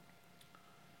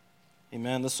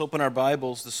Amen. Let's open our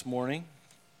Bibles this morning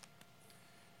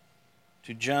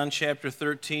to John chapter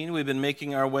 13. We've been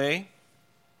making our way.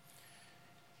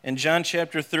 In John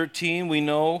chapter 13, we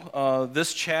know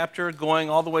this chapter, going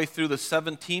all the way through the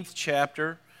 17th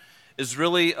chapter, is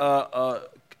really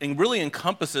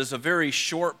encompasses a very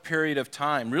short period of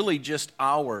time, really just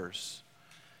hours,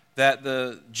 that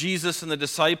Jesus and the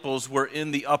disciples were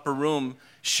in the upper room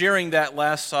sharing that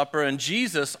Last Supper, and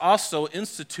Jesus also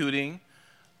instituting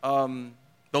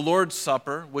the Lord's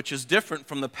Supper, which is different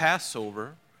from the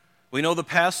Passover. We know the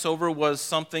Passover was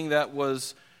something that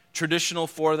was traditional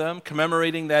for them,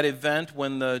 commemorating that event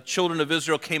when the children of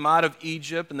Israel came out of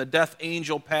Egypt and the death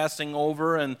angel passing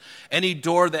over, and any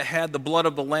door that had the blood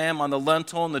of the lamb on the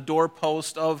lintel and the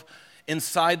doorpost of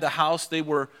inside the house, they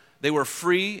were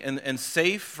free and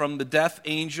safe from the death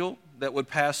angel that would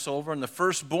pass over. And the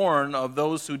firstborn of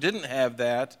those who didn't have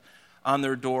that on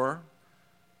their door,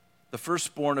 the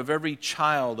firstborn of every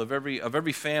child, of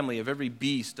every family, of every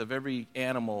beast, of every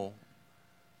animal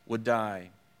would die.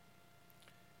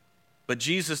 But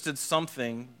Jesus did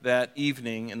something that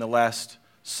evening in the Last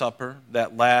Supper,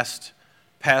 that last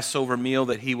Passover meal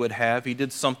that he would have. He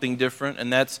did something different,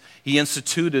 and that's he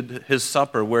instituted his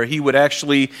supper, where he would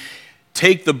actually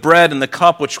take the bread and the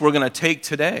cup, which we're going to take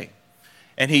today.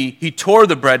 And he tore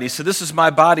the bread. He said, "This is my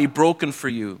body broken for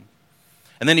you."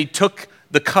 And then he took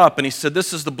the cup, and he said,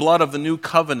 "This is the blood of the new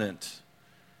covenant,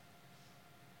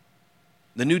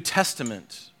 the New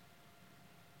Testament,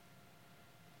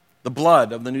 the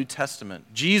blood of the New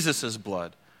Testament, Jesus'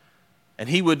 blood." And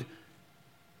he would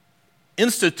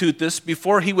institute this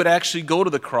before he would actually go to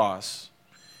the cross.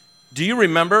 Do you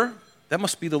remember? That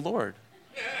must be the Lord.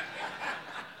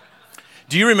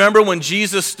 Do you remember when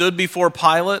Jesus stood before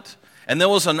Pilate, and there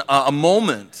was a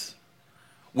moment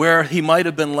where he might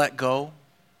have been let go?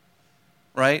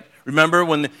 Right? Remember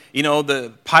when,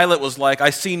 the Pilate was like,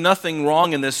 "I see nothing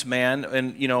wrong in this man,"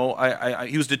 and,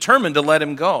 he was determined to let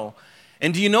him go.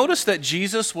 And do you notice that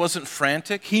Jesus wasn't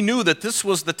frantic? He knew that this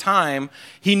was the time.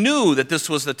 He knew that this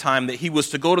was the time that he was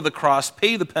to go to the cross,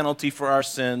 pay the penalty for our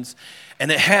sins, and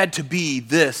it had to be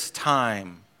this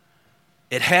time.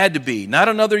 It had to be. Not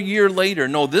another year later.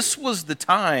 No, this was the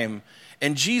time.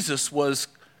 And Jesus was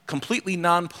completely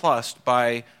nonplussed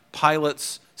by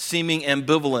Pilate's seeming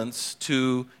ambivalence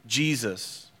to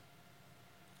Jesus.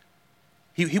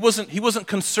 He wasn't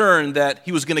concerned that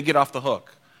he was going to get off the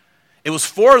hook. It was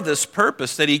for this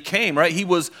purpose that he came, right? He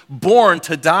was born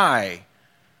to die.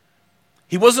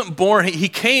 He wasn't born, he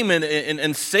came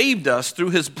and saved us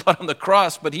through his blood on the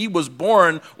cross, but he was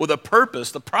born with a purpose.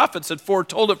 The prophets had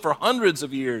foretold it for hundreds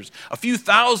of years, a few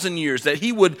thousand years, that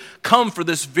he would come for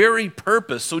this very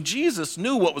purpose. So Jesus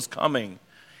knew what was coming.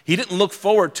 He didn't look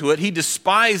forward to it. He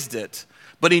despised it,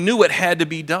 but he knew it had to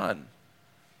be done.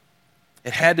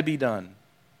 It had to be done.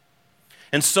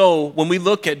 And so when we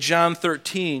look at John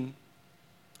 13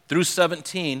 through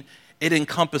 17, it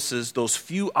encompasses those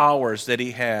few hours that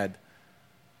he had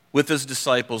with his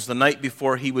disciples the night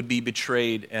before he would be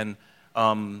betrayed, and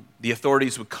the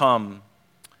authorities would come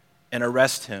and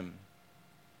arrest him.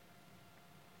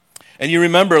 And you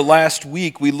remember last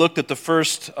week we looked at the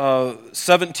first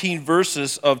 17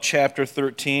 verses of chapter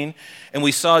 13, and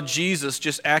we saw Jesus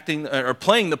just acting or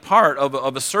playing the part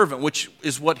of a servant, which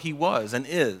is what he was and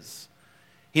is.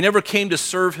 He never came to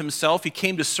serve himself. He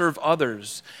came to serve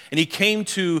others. And he came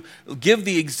to give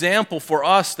the example for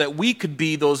us that we could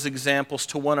be those examples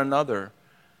to one another.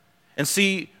 And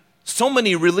see, so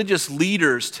many religious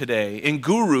leaders today and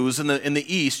gurus in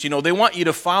the East, they want you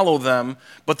to follow them,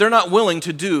 but they're not willing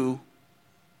to do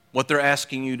what they're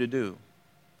asking you to do.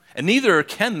 And neither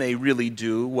can they really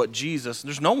do what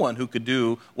there's no one who could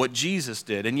do what Jesus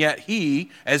did. And yet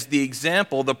he, as the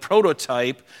example, the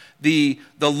prototype, the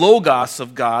logos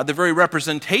of God, the very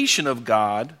representation of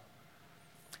God,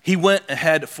 he went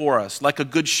ahead for us like a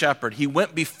good shepherd. He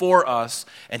went before us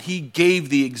and he gave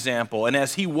the example. And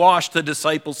as he washed the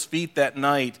disciples' feet that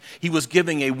night, he was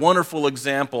giving a wonderful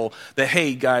example that,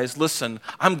 hey guys, listen,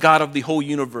 I'm God of the whole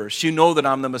universe. You know that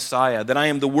I'm the Messiah, that I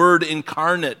am the Word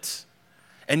incarnate.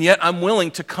 And yet I'm willing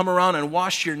to come around and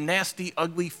wash your nasty,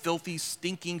 ugly, filthy,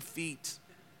 stinking feet.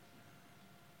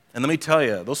 And let me tell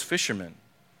you, those fishermen,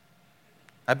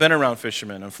 I've been around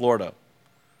fishermen in Florida.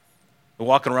 They're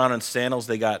walking around in sandals.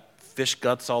 They got fish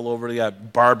guts all over. They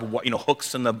got barbed,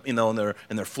 hooks in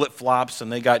their flip flops, and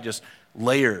they got just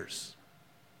layers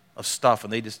of stuff.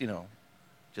 And they just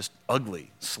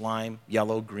ugly, slime,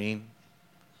 yellow, green.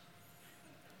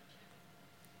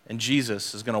 And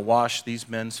Jesus is going to wash these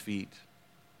men's feet.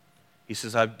 He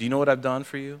says, "Do you know what I've done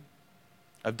for you?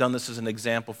 I've done this as an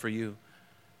example for you,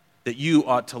 that you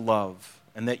ought to love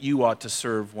and that you ought to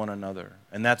serve one another.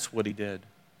 And that's what he did,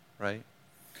 right?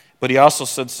 But he also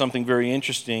said something very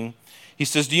interesting. He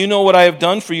says, do you know what I have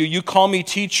done for you? You call me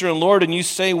teacher and Lord, and you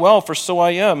say, well, for so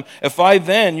I am. If I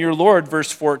then, your Lord,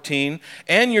 verse 14,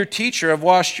 and your teacher have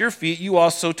washed your feet, you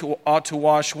also ought to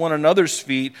wash one another's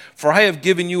feet. For I have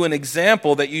given you an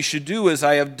example that you should do as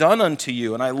I have done unto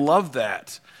you. And I love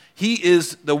that. He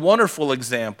is the wonderful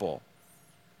example.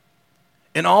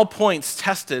 In all points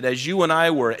tested as you and I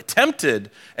were,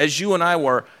 tempted as you and I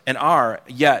were and are,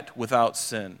 yet without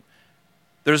sin.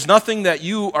 There's nothing that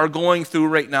you are going through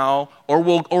right now or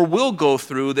will go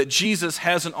through that Jesus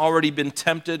hasn't already been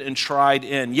tempted and tried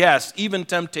in. Yes, even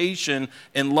temptation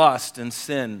and lust and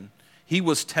sin. He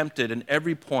was tempted in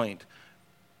every point,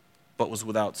 but was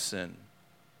without sin.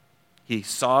 He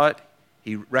saw it,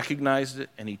 he recognized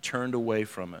it, and he turned away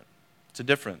from it. It's a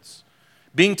difference.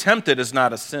 Being tempted is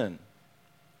not a sin.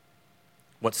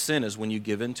 What sin is when you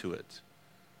give into it.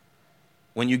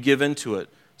 When you give into it.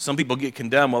 Some people get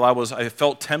condemned, well, I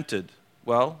felt tempted.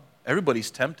 Well, everybody's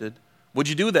tempted. What'd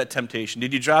you do with that temptation?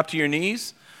 Did you drop to your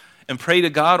knees and pray to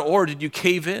God, or did you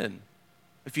cave in?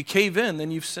 If you cave in,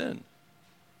 then you've sinned.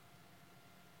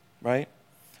 Right?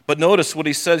 But notice what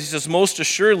he says. He says, most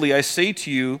assuredly I say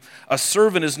to you, a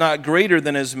servant is not greater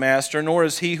than his master, nor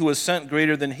is he who is sent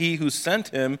greater than he who sent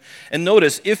him. And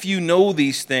notice, if you know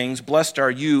these things, blessed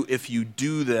are you if you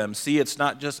do them. See, it's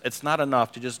not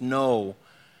enough to just know.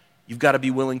 You've got to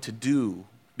be willing to do.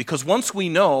 Because once we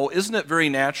know, isn't it very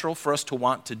natural for us to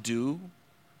want to do?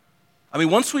 I mean,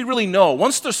 once we really know,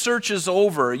 once the search is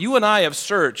over, you and I have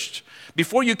searched.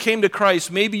 Before you came to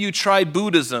Christ, maybe you tried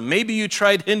Buddhism, maybe you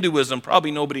tried Hinduism, probably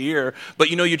nobody here, but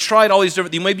you tried all these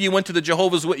different, maybe you went to the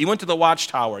Jehovah's Witness, you went to the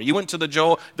Watchtower, you went to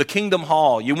the Kingdom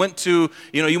Hall, you went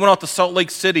out to Salt Lake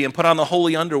City and put on the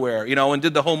holy underwear, and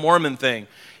did the whole Mormon thing.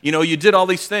 You did all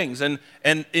these things, and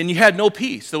you had no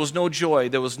peace. There was no joy.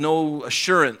 There was no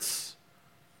assurance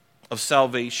of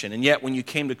salvation. And yet, when you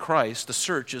came to Christ, the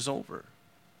search is over.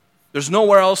 There's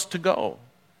nowhere else to go.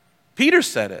 Peter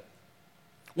said it.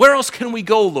 Where else can we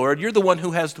go, Lord? You're the one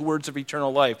who has the words of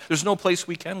eternal life. There's no place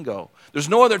we can go. There's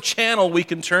no other channel we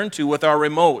can turn to with our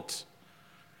remote.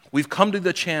 We've come to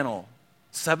the channel,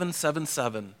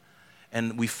 777,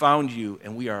 and we found you,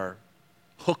 and we are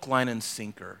hook, line, and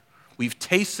sinker. We've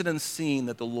tasted and seen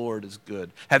that the Lord is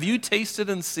good. Have you tasted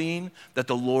and seen that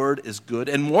the Lord is good?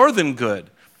 And more than good.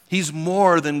 He's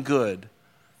more than good.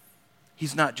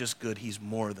 He's not just good, he's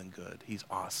more than good. He's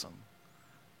awesome.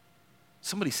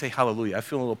 Somebody say hallelujah. I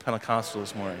feel a little Pentecostal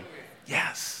this morning.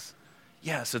 Yes,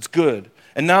 it's good.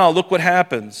 And now look what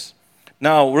happens.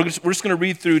 Now we're just going to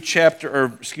read through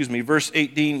verse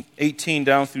 18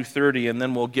 down through 30, and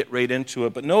then we'll get right into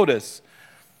it. But notice,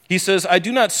 he says, I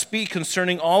do not speak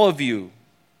concerning all of you.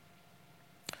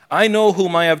 I know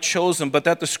whom I have chosen, but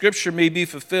that the scripture may be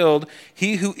fulfilled,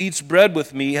 he who eats bread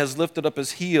with me has lifted up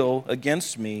his heel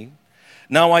against me.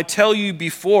 Now I tell you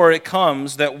before it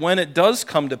comes, that when it does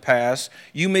come to pass,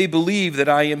 you may believe that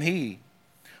I am he.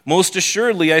 Most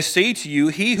assuredly I say to you,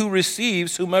 he who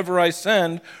receives whomever I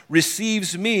send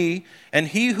receives me, and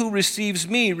he who receives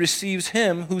me receives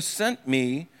him who sent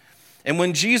me. And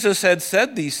when Jesus had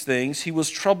said these things, he was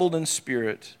troubled in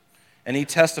spirit, and he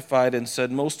testified and said,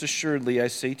 most assuredly I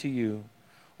say to you,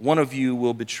 one of you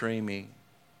will betray me.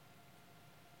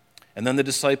 And then the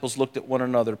disciples looked at one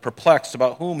another, perplexed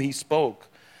about whom he spoke.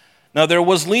 Now there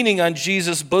was leaning on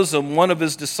Jesus' bosom one of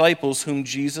his disciples whom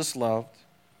Jesus loved.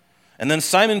 And then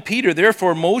Simon Peter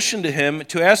therefore motioned to him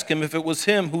to ask him if it was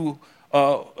him who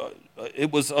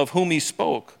it was of whom he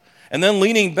spoke. And then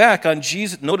leaning back on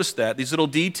Jesus, notice that, these little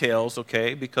details,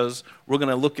 okay, because we're going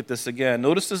to look at this again.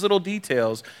 Notice these little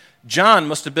details. John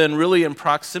must have been really in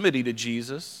proximity to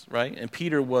Jesus, right? And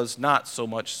Peter was not so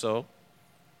much so.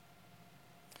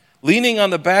 Leaning on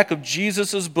the back of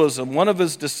Jesus' bosom, one of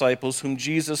his disciples whom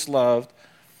Jesus loved.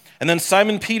 And then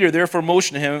Simon Peter therefore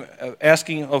motioned to him,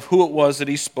 asking of who it was that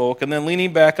he spoke. And then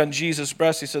leaning back on Jesus'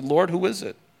 breast, he said, Lord, who is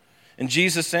it? And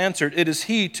Jesus answered, it is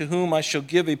he to whom I shall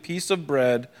give a piece of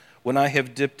bread when I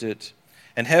have dipped it.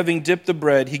 And having dipped the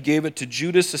bread, he gave it to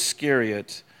Judas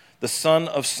Iscariot, the son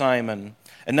of Simon.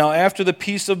 And now after the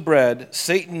piece of bread,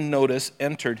 Satan, notice,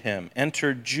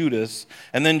 entered Judas.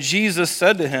 And then Jesus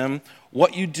said to him,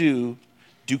 what you do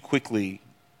quickly.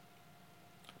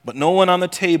 But no one on the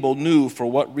table knew for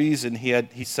what reason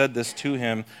he said this to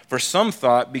him. For some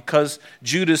thought, because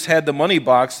Judas had the money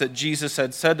box, that Jesus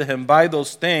had said to him, buy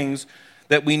those things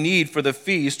that we need for the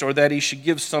feast, or that he should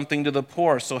give something to the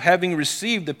poor. So having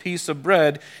received the piece of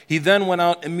bread, he then went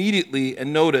out immediately,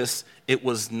 and notice, it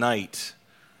was night.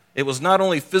 It was not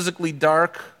only physically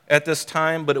dark at this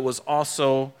time, but it was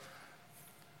also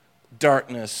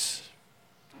darkness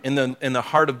in the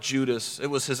heart of Judas. It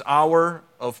was his hour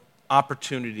of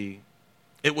opportunity.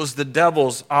 It was the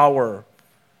devil's hour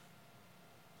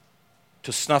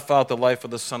to snuff out the life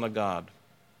of the Son of God.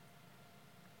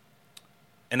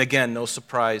 And again, no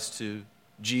surprise to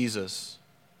Jesus.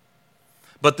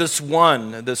 But this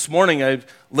morning I've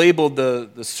labeled the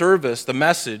service, the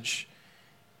message,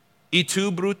 E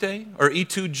tu Brute, or E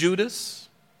tu Judas.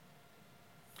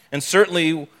 And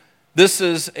certainly this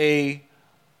is a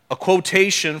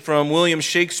quotation from William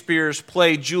Shakespeare's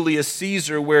play Julius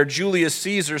Caesar, where Julius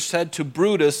Caesar said to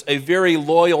Brutus, a very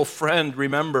loyal friend,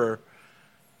 remember,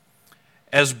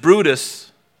 as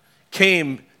Brutus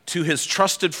came to his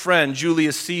trusted friend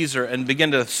Julius Caesar and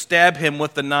began to stab him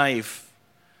with the knife.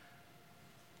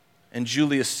 And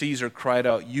Julius Caesar cried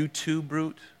out, "You too,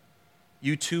 Brute?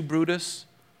 You too, Brutus?"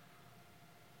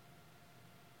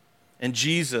 And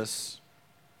Jesus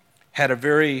had a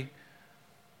very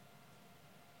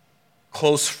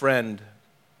close friend,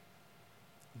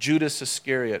 Judas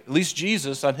Iscariot. At least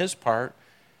Jesus, on his part,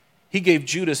 he gave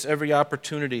Judas every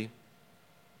opportunity.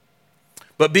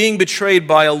 But being betrayed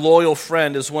by a loyal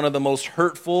friend is one of the most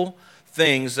hurtful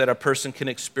things that a person can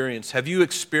experience. Have you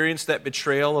experienced that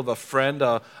betrayal of a friend,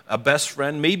 a best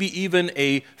friend, maybe even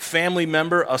a family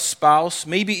member, a spouse,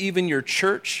 maybe even your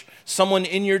church, someone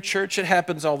in your church? It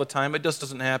happens all the time. It just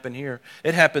doesn't happen here.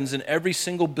 It happens in every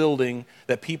single building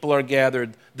that people are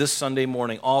gathered this Sunday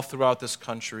morning, all throughout this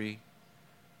country.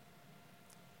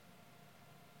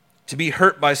 To be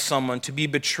hurt by someone, to be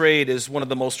betrayed, is one of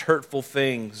the most hurtful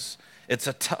things. It's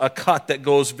a cut that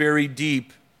goes very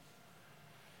deep.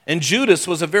 And Judas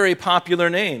was a very popular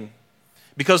name,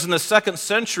 because in the 2nd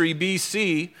century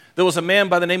BC, there was a man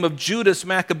by the name of Judas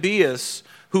Maccabeus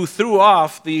who threw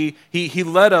off he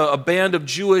led a band of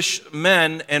Jewish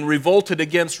men and revolted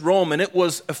against Rome, and it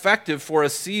was effective for a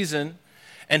season,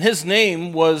 and his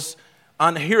name was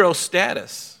on hero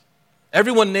status.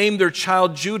 Everyone named their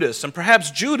child Judas, and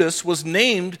perhaps Judas was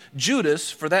named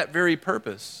Judas for that very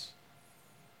purpose.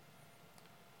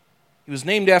 He was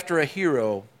named after a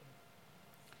hero.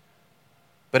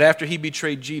 But after he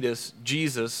betrayed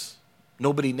Jesus,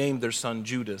 nobody named their son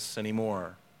Judas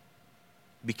anymore.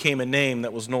 It became a name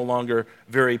that was no longer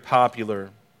very popular.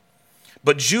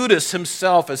 But Judas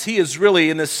himself, as he is really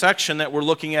in this section that we're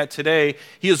looking at today,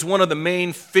 he is one of the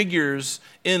main figures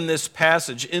in this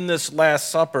passage, in this Last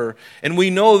Supper. And we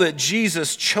know that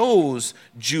Jesus chose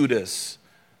Judas.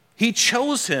 He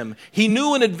chose him. He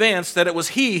knew in advance that it was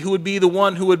he who would be the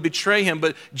one who would betray him,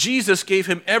 but Jesus gave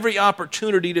him every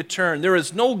opportunity to turn. There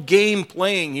is no game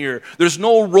playing here. There's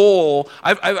no role.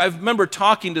 I remember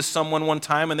talking to someone one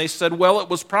time, and they said, well, it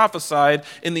was prophesied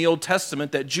in the Old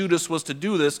Testament that Judas was to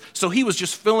do this, so he was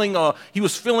just filling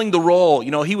the role.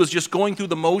 He was just going through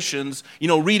the motions,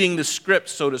 reading the script,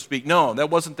 so to speak. No,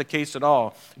 that wasn't the case at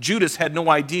all. Judas had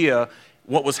no idea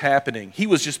what was happening. He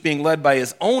was just being led by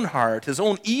his own heart, his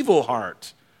own evil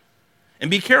heart.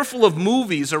 And be careful of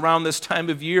movies around this time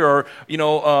of year, or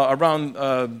around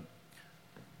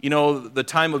the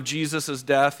time of Jesus'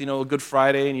 death, Good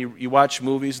Friday, and you watch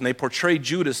movies and they portray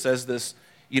Judas as this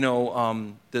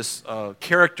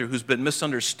character who's been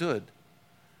misunderstood.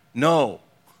 No,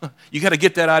 you got to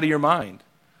get that out of your mind.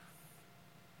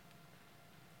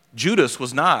 Judas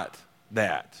was not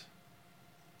that.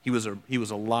 He was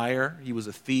a liar. He was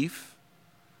a thief.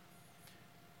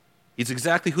 He's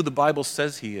exactly who the Bible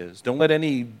says he is. Don't let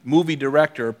any movie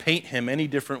director paint him any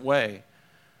different way.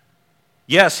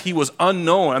 Yes, he was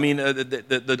unknown. I mean,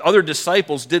 the other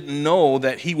disciples didn't know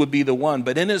that he would be the one,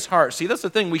 but in his heart, see, that's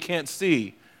the thing we can't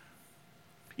see.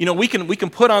 We can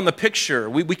put on the picture.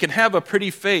 We can have a pretty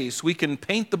face. We can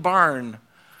paint the barn.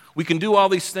 We can do all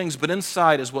these things, but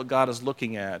inside is what God is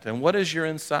looking at. And what is your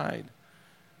inside?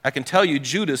 I can tell you,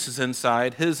 Judas'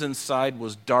 inside, his inside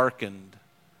was darkened.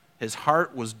 His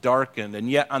heart was darkened, and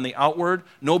yet on the outward,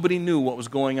 nobody knew what was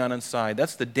going on inside.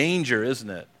 That's the danger, isn't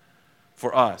it,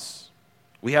 for us?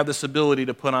 We have this ability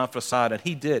to put on a facade, and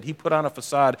he did. He put on a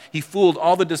facade. He fooled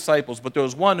all the disciples, but there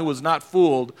was one who was not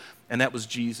fooled, and that was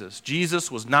Jesus. Jesus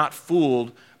was not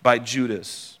fooled by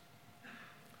Judas.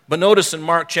 But notice in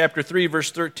Mark chapter 3,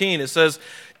 verse 13, it says,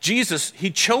 Jesus,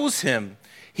 he chose him.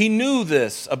 He knew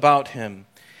this about him,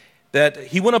 that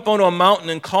he went up onto a mountain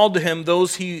and called to him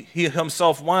those he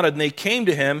himself wanted, and they came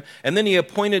to him, and then he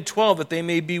appointed 12 that they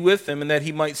may be with him, and that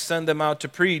he might send them out to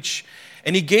preach.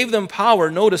 And he gave them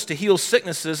power, notice, to heal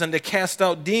sicknesses and to cast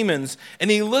out demons. And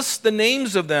he lists the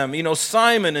names of them,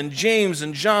 Simon and James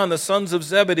and John, the sons of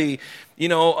Zebedee,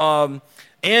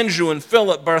 Andrew and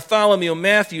Philip, Bartholomew,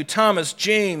 Matthew, Thomas,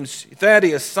 James,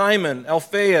 Thaddeus, Simon,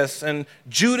 Alphaeus, and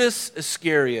Judas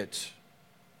Iscariot,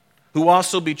 who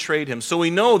also betrayed him. So we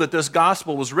know that this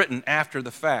gospel was written after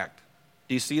the fact.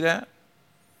 Do you see that?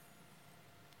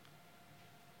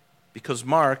 Because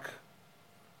Mark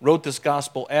wrote this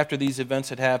gospel after these events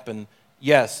had happened.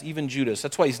 Yes, even Judas.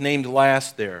 That's why he's named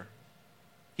last there.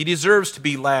 He deserves to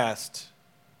be last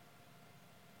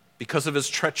because of his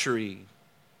treachery.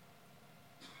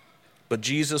 But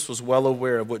Jesus was well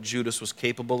aware of what Judas was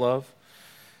capable of.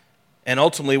 And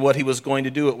ultimately what he was going to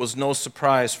do, it was no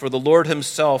surprise. For the Lord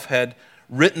himself had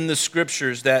written the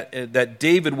scriptures that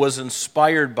David was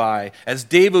inspired by. As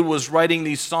David was writing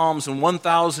these Psalms in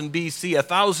 1000 BC,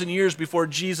 1,000 years before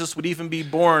Jesus would even be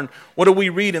born, what do we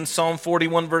read in Psalm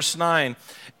 41 verse 9?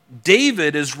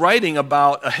 David is writing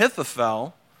about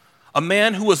Ahithophel, a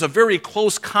man who was a very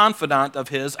close confidant of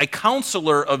his, a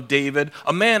counselor of David,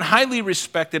 a man highly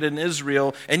respected in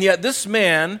Israel, and yet this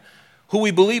man, who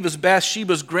we believe is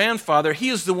Bathsheba's grandfather, he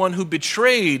is the one who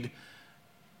betrayed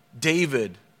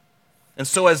David. And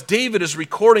so as David is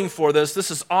recording for this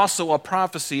is also a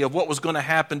prophecy of what was going to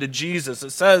happen to Jesus.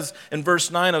 It says in verse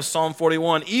 9 of Psalm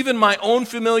 41, even my own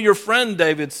familiar friend,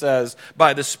 David says,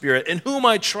 by the Spirit, in whom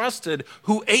I trusted,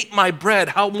 who ate my bread.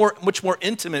 How much more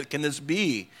intimate can this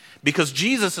be? Because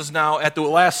Jesus is now at the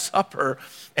Last Supper,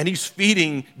 and he's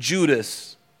feeding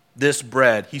Judas this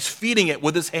bread. He's feeding it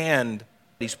with his hand.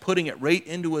 He's putting it right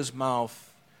into his mouth.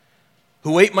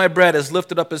 Who ate my bread has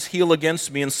lifted up his heel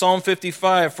against me. In Psalm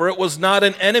 55, for it was not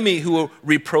an enemy who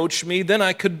reproached me, then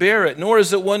I could bear it. Nor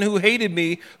is it one who hated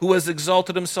me, who has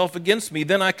exalted himself against me,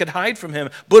 then I could hide from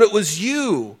him. But it was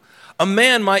you, a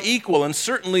man my equal. And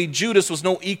certainly Judas was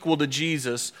no equal to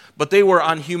Jesus, but they were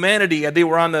on humanity, they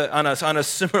were on a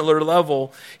similar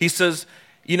level. He says,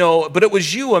 but it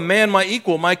was you, a man my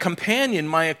equal, my companion,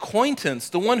 my acquaintance,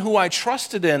 the one who I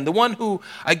trusted in, the one who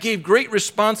I gave great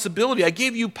responsibility. I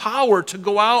gave you power to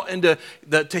go out and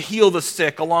to heal the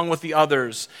sick along with the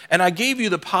others. And I gave you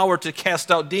the power to cast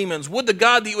out demons. Would to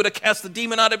God that you would have cast the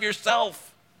demon out of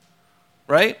yourself.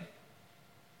 Right?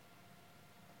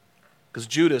 Because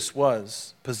Judas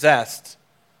was possessed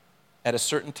at a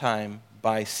certain time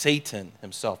by Satan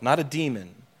himself, not a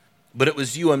demon. But it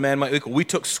was you, a man my equal. We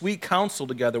took sweet counsel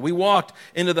together. We walked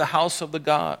into the house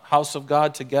of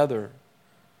God together.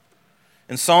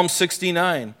 In Psalm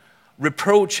 69,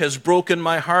 reproach has broken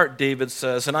my heart, David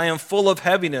says, and I am full of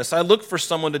heaviness. I looked for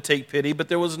someone to take pity, but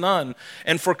there was none.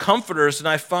 And for comforters, and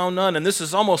I found none. And this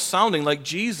is almost sounding like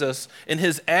Jesus in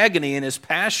his agony and his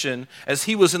passion as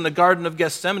he was in the Garden of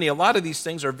Gethsemane. A lot of these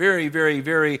things are very, very,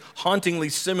 very hauntingly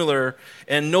similar,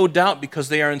 and no doubt because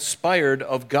they are inspired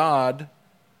of God.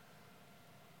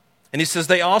 And he says,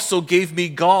 they also gave me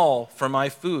gall for my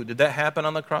food. Did that happen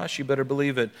on the cross? You better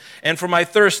believe it. And for my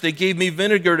thirst, they gave me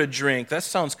vinegar to drink. That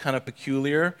sounds kind of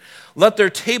peculiar. Let their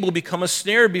table become a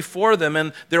snare before them,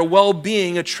 and their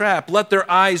well-being a trap. Let their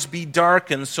eyes be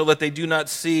darkened so that they do not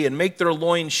see, and make their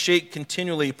loins shake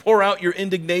continually. Pour out your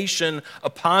indignation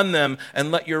upon them,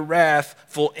 and let your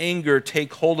wrathful anger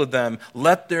take hold of them.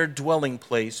 Let their dwelling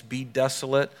place be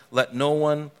desolate. Let no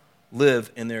one live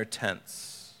in their tents.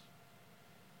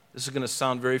 This is going to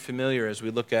sound very familiar as we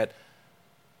look at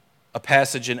a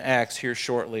passage in Acts here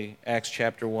shortly, Acts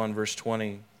chapter 1, verse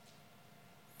 20.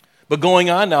 But going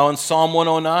on now in Psalm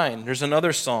 109, there's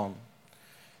another psalm.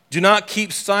 Do not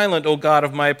keep silent, O God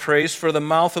of my praise, for the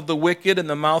mouth of the wicked and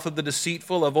the mouth of the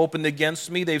deceitful have opened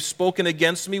against me. They've spoken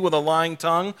against me with a lying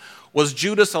tongue. Was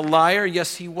Judas a liar?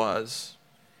 Yes, he was.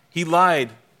 He lied.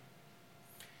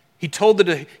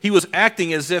 He was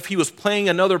acting as if he was playing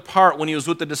another part when he was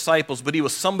with the disciples, but he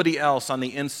was somebody else on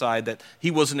the inside that he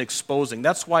wasn't exposing.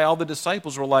 That's why all the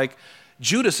disciples were like,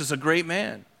 Judas is a great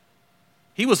man.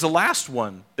 He was the last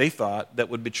one, they thought, that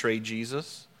would betray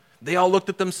Jesus. They all looked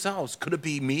at themselves. Could it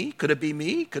be me? Could it be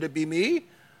me? Could it be me?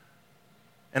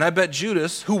 And I bet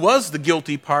Judas, who was the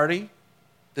guilty party,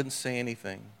 didn't say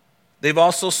anything. They've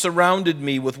also surrounded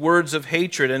me with words of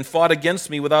hatred and fought against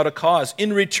me without a cause.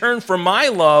 In return for my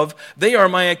love, they are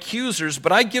my accusers,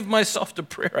 but I give myself to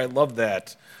prayer. I love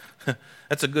that.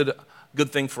 That's a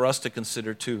good thing for us to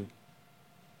consider too.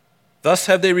 Thus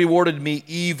have they rewarded me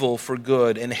evil for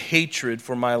good and hatred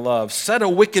for my love. Set a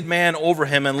wicked man over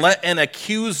him and let an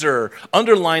accuser,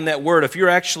 underline that word. If you're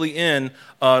actually in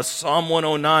Psalm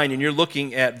 109 and you're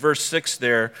looking at verse 6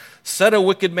 there, set a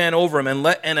wicked man over him and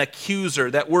let an accuser,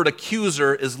 that word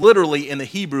accuser is literally in the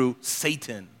Hebrew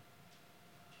Satan.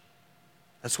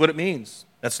 That's what it means.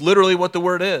 That's literally what the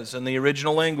word is in the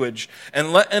original language.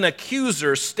 And let an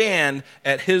accuser stand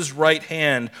at his right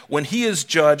hand. When he is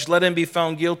judged, let him be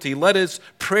found guilty. Let his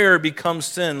prayer become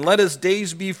sin. Let his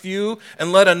days be few,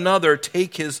 and let another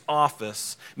take his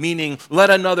office. Meaning, let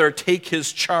another take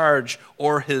his charge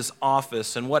or his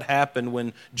office. And what happened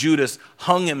when Judas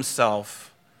hung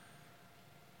himself?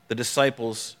 The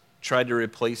disciples tried to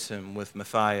replace him with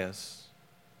Matthias.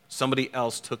 Somebody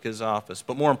else took his office.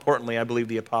 But more importantly, I believe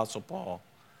the Apostle Paul.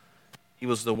 He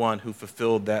was the one who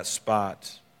fulfilled that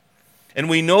spot. And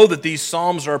we know that these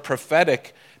psalms are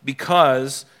prophetic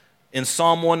because in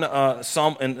Psalm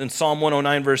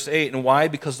 109, verse 8, and why?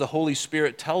 Because the Holy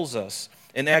Spirit tells us.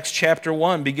 In Acts chapter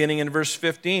 1, beginning in verse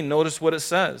 15, notice what it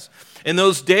says. In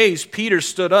those days, Peter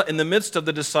stood up in the midst of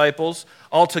the disciples.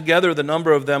 Altogether, the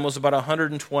number of them was about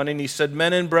 120. And he said,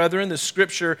 Men and brethren, the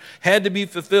scripture had to be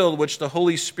fulfilled, which the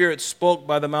Holy Spirit spoke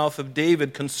by the mouth of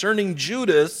David concerning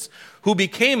Judas, who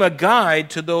became a guide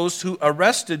to those who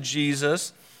arrested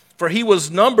Jesus. For he was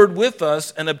numbered with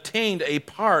us and obtained a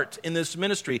part in this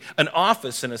ministry, an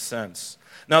office in a sense.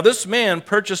 Now this man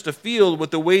purchased a field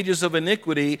with the wages of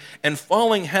iniquity, and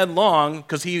falling headlong,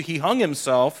 because he hung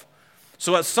himself.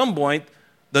 So at some point,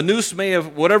 the noose may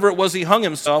have, whatever it was he hung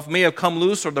himself, may have come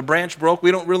loose or the branch broke.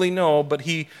 We don't really know, but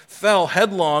he fell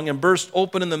headlong and burst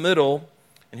open in the middle.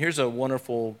 And here's a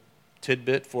wonderful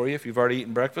tidbit for you if you've already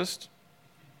eaten breakfast.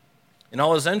 And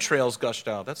all his entrails gushed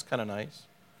out. That's kind of nice.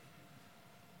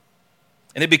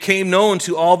 And it became known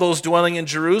to all those dwelling in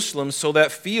Jerusalem, so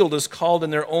that field is called in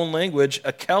their own language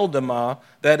Akeldama,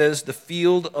 that is, the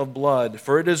field of blood.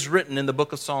 For it is written in the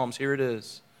book of Psalms, here it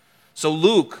is. So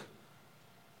Luke,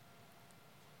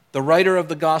 the writer of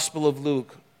the Gospel of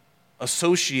Luke,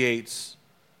 associates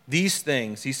these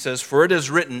things. He says, for it is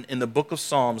written in the book of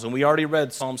Psalms, and we already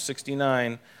read Psalm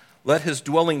 69, let his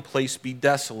dwelling place be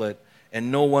desolate, and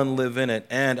no one live in it.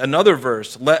 And another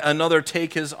verse, let another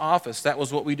take his office. That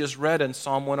was what we just read in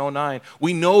Psalm 109.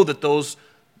 We know that those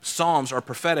psalms are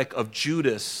prophetic of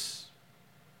Judas,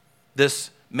 this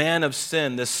man of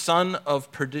sin, this son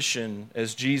of perdition,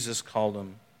 as Jesus called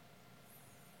him.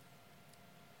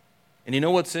 And you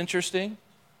know what's interesting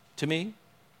to me?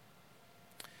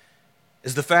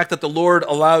 Is the fact that the Lord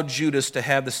allowed Judas to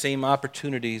have the same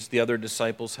opportunities the other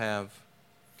disciples have.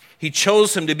 He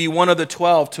chose him to be one of the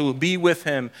 12, to be with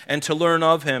him and to learn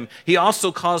of him. He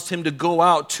also caused him to go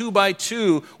out 2 by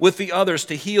 2 with the others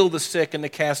to heal the sick and to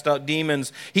cast out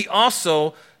demons.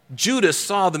 Judas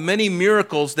saw the many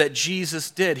miracles that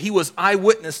Jesus did. He was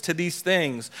eyewitness to these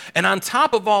things. And on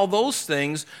top of all those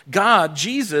things,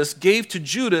 Jesus, gave to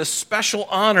Judas special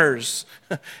honors.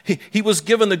 He was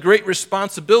given the great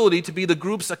responsibility to be the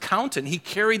group's accountant. He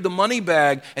carried the money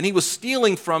bag and he was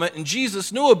stealing from it, and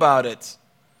Jesus knew about it.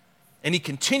 And he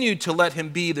continued to let him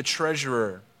be the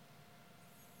treasurer.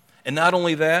 And not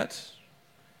only that,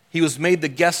 he was made the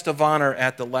guest of honor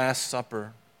at the Last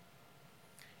Supper.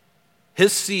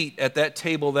 His seat at that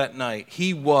table that night,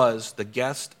 he was the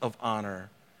guest of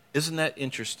honor. Isn't that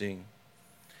interesting?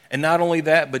 And not only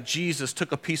that, but Jesus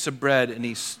took a piece of bread and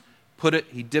he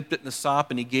dipped it in the sop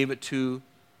and he gave it to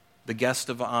the guest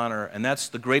of honor. And that's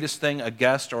the greatest thing a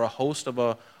guest or a host of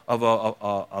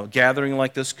a gathering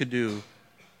like this could do.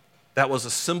 That was a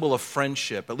symbol of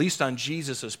friendship, at least on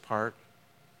Jesus' part.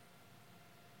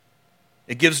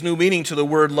 It gives new meaning to the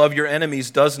word love your enemies,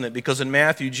 doesn't it? Because in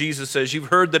Matthew, Jesus says, you've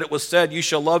heard that it was said, you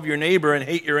shall love your neighbor and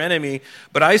hate your enemy.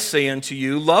 But I say unto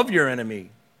you, love your enemy.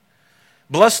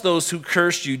 Bless those who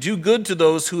curse you. Do good to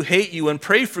those who hate you. And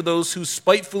pray for those who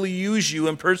spitefully use you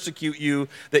and persecute you,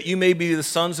 that you may be the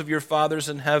sons of your fathers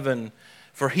in heaven.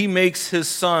 For he makes his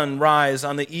sun rise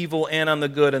on the evil and on the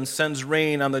good, and sends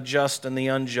rain on the just and the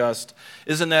unjust.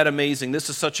 Isn't that amazing? This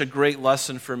is such a great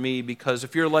lesson for me, because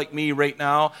if you're like me right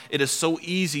now, it is so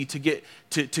easy to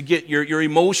get your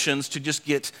emotions to just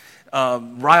get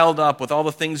riled up with all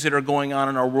the things that are going on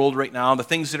in our world right now, the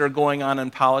things that are going on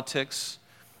in politics.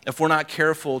 If we're not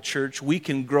careful, church, we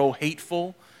can grow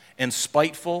hateful and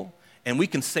spiteful, and we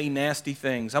can say nasty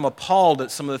things. I'm appalled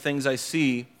at some of the things I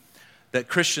see that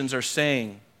Christians are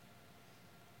saying.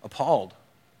 Appalled.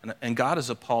 And God is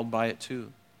appalled by it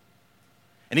too.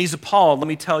 And he's appalled, let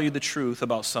me tell you the truth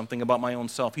about something about my own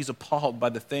self. He's appalled by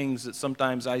the things that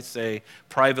sometimes I say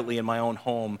privately in my own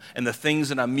home and the things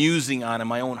that I'm musing on in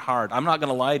my own heart. I'm not going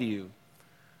to lie to you.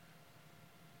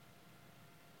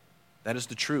 That is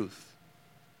the truth.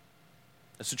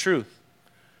 That's the truth.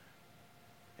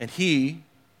 And he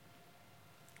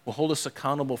will hold us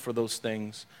accountable for those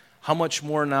things. How much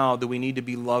more now do we need to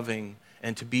be loving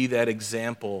and to be that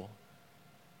example?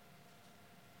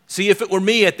 See, if it were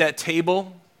me at that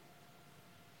table,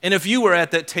 And if you were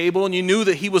at that table and you knew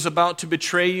that he was about to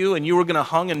betray you and you were going to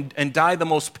hung and die the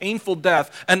most painful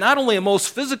death, and not only a most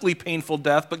physically painful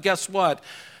death, but guess what?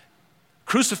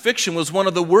 Crucifixion was one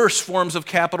of the worst forms of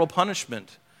capital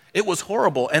punishment. It was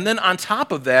horrible. And then on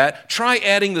top of that, try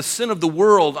adding the sin of the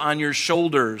world on your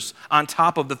shoulders on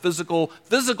top of the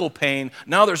physical pain.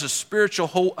 Now there's a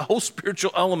whole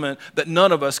spiritual element that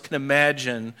none of us can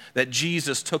imagine that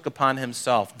Jesus took upon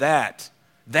himself. That,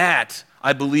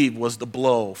 I believe, was the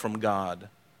blow from God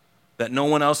that no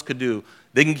one else could do.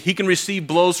 He can receive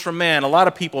blows from man. A lot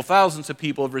of people, thousands of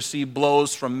people have received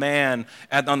blows from man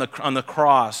on the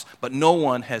cross, but no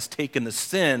one has taken the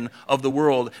sin of the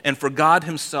world. And for God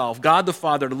himself, God the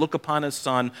Father, to look upon his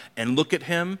Son and look at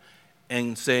him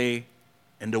and say,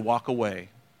 and to walk away.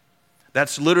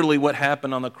 That's literally what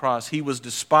happened on the cross. He was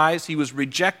despised. He was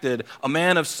rejected, a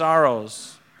man of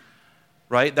sorrows.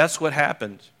 Right? That's what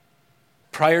happened.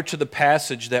 Prior to the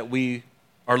passage that we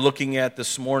are looking at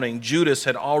this morning, Judas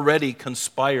had already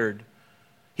conspired.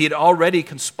 He had already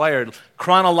conspired.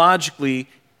 Chronologically,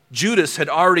 Judas had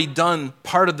already done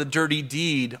part of the dirty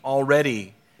deed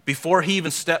already before he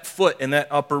even stepped foot in that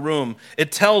upper room.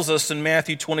 It tells us in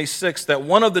Matthew 26 that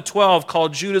one of the 12,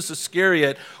 called Judas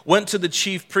Iscariot, went to the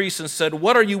chief priests and said,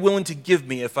 "What are you willing to give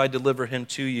me if I deliver him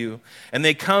to you?" And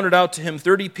they counted out to him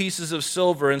 30 pieces of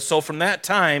silver. And so from that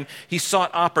time, he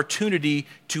sought opportunity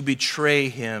to betray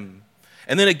him.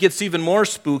 And then it gets even more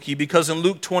spooky, because in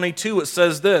Luke 22 it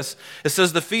says this. It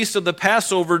says, "The feast of the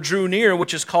Passover drew near,"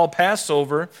 which is called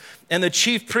Passover, "and the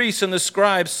chief priests and the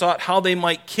scribes sought how they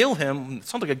might kill him." It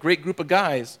sounds like a great group of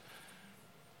guys.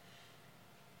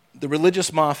 The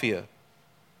religious mafia.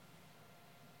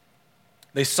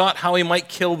 They sought how he might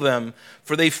kill them,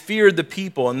 for they feared the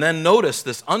people. And then notice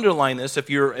this, underline this if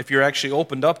you're actually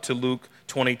opened up to Luke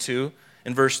 22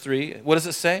 in verse 3. What does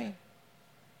it say?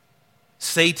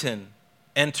 Satan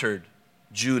entered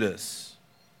Judas,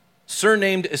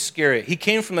 surnamed Iscariot. He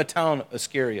came from the town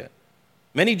Iscariot.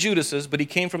 Many Judases, but he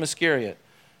came from Iscariot.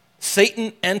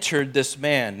 Satan entered this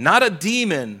man. Not a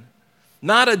demon,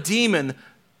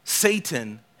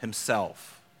 Satan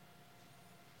himself.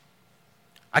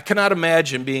 I cannot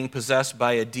imagine being possessed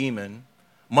by a demon,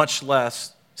 much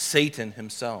less Satan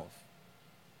himself.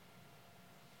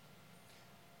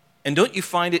 And don't you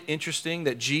find it interesting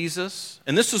that Jesus,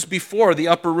 and this was before the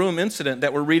upper room incident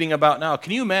that we're reading about now.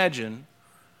 Can you imagine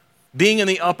being in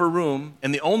the upper room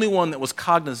and the only one that was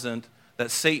cognizant that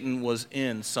Satan was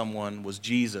in someone was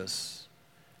Jesus?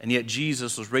 And yet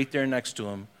Jesus was right there next to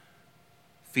him,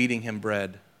 feeding him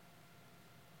bread,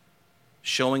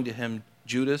 showing to him,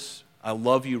 "Judas, I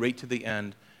love you right to the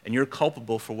end. And you're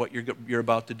culpable for what you're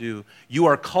about to do. You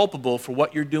are culpable for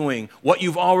what you're doing, what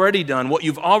you've already done, what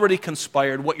you've already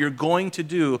conspired, what you're going to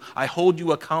do. I hold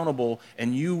you accountable,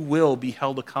 and you will be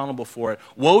held accountable for it."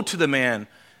 Woe to the man.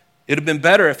 It would have been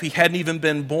better if he hadn't even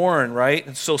been born, right?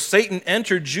 And so Satan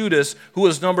entered Judas, who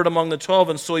was numbered among the 12,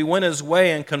 and so he went his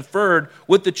way and conferred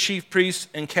with the chief priests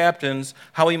and captains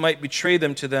how he might betray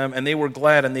them to them, and they were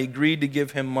glad, and they agreed to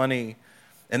give him money.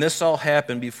 And this all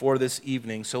happened before this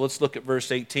evening. So let's look at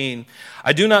verse 18.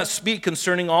 "I do not speak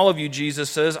concerning all of you," Jesus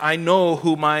says. "I know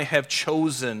whom I have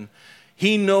chosen."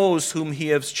 He knows whom he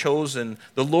has chosen.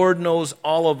 The Lord knows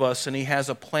all of us, and he has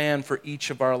a plan for each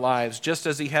of our lives. Just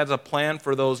as he has a plan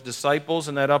for those disciples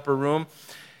in that upper room,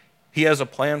 he has a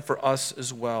plan for us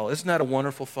as well. Isn't that a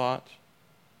wonderful thought?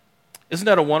 Isn't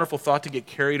that a wonderful thought, to get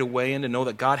carried away and to know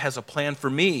that God has a plan for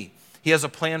me? He has a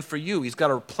plan for you. He's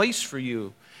got a place for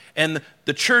you. And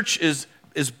the church is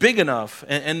big enough,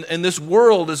 and this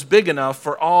world is big enough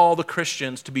for all the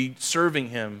Christians to be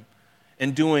serving him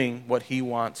and doing what he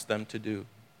wants them to do.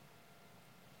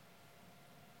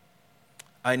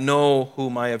 "I know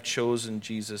whom I have chosen,"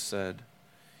 Jesus said.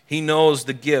 He knows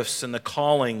the gifts and the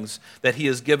callings that he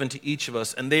has given to each of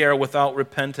us, and they are without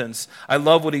repentance. I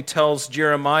love what he tells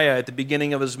Jeremiah at the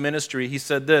beginning of his ministry. He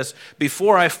said this,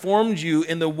 "Before I formed you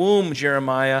in the womb,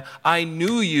 Jeremiah, I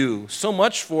knew you." So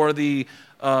much for the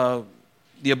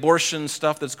abortion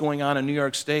stuff that's going on in New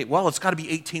York State. Well, it's got to be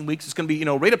 18 weeks. It's going to be,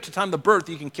 right up to time of birth,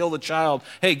 you can kill the child.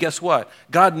 Hey, guess what?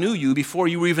 God knew you before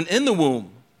you were even in the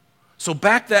womb. So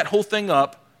back that whole thing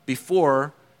up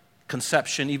before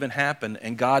conception even happened,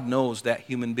 and God knows that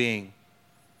human being.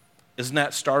 Isn't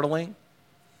that startling?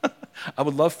 I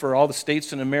would love for all the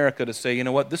states in America to say, you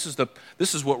know what, this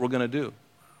is what we're going to do.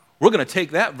 We're going to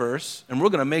take that verse, and we're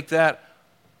going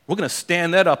to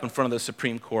stand that up in front of the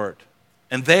Supreme Court,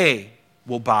 and they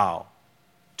will bow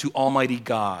to Almighty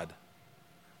God.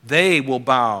 They will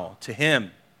bow to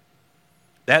him.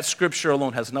 That scripture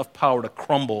alone has enough power to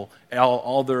crumble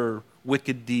all their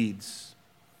wicked deeds.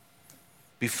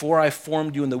 Before I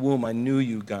formed you in the womb, I knew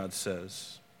you, God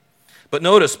says. But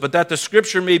notice, but that the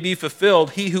scripture may be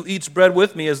fulfilled, he who eats bread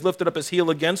with me has lifted up his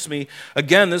heel against me.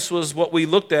 Again, this was what we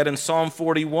looked at in Psalm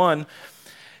 41.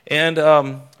 And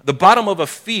the bottom of a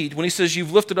feet, when he says,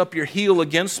 you've lifted up your heel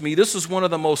against me, this is one of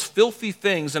the most filthy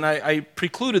things, and I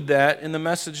precluded that in the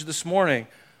message this morning.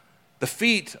 The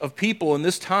feet of people in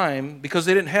this time, because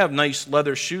they didn't have nice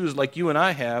leather shoes like you and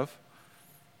I have,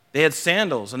 they had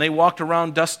sandals, and they walked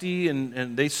around dusty,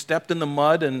 and they stepped in the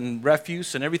mud and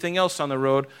refuse and everything else on the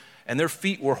road, and their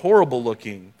feet were horrible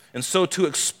looking. And so to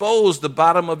expose the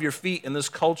bottom of your feet in this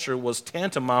culture was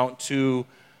tantamount to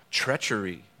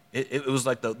treachery. It was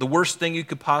like the worst thing you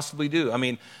could possibly do. I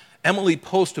mean, Emily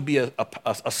Post would be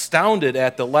astounded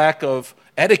at the lack of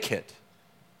etiquette.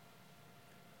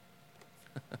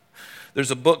 There's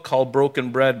a book called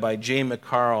Broken Bread by Jay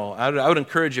McCarl. I would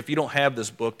encourage you, if you don't have this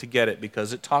book, to get it,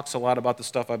 because it talks a lot about the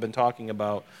stuff I've been talking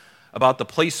about the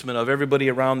placement of everybody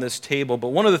around this table.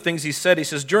 But one of the things he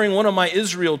says, during one of my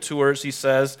Israel tours, he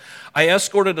says, I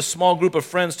escorted a small group of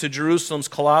friends to Jerusalem's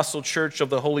colossal church of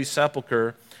the Holy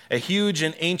Sepulchre, a huge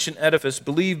and ancient edifice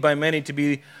believed by many to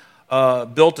be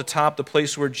built atop the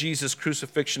place where Jesus'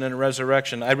 crucifixion and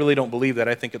resurrection. I really don't believe that.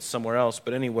 I think it's somewhere else.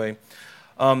 But anyway,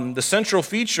 the central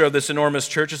feature of this enormous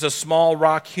church is a small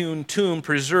rock-hewn tomb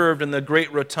preserved in the Great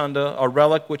Rotunda, a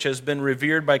relic which has been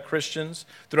revered by Christians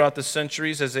throughout the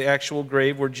centuries as the actual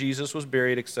grave where Jesus was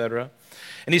buried, etc.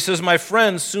 And he says, my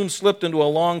friends soon slipped into a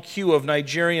long queue of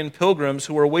Nigerian pilgrims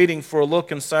who were waiting for a look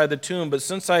inside the tomb. But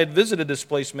since I had visited this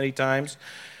place many times,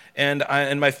 and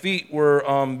my feet were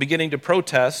beginning to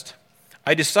protest,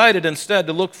 I decided instead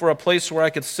to look for a place where I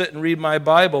could sit and read my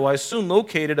Bible. I soon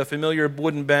located a familiar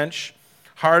wooden bench,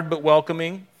 hard but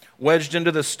welcoming, wedged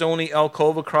into the stony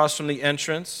alcove across from the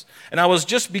entrance. And I was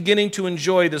just beginning to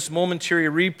enjoy this momentary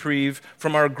reprieve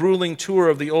from our grueling tour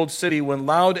of the old city when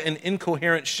loud and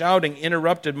incoherent shouting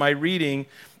interrupted my reading.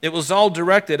 It was all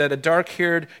directed at a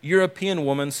dark-haired European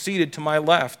woman seated to my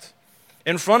left.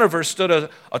 In front of her stood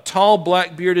a tall,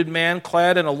 black-bearded man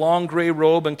clad in a long gray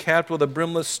robe and capped with a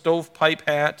brimless stovepipe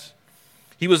hat.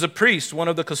 He was a priest, one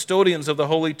of the custodians of the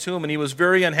Holy Tomb, and he was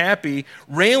very unhappy,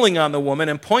 railing on the woman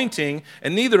and pointing,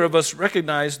 and neither of us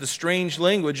recognized the strange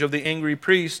language of the angry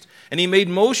priest, and he made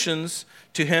motions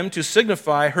to him to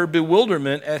signify her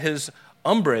bewilderment at his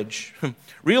umbrage.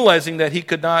 Realizing that she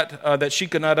could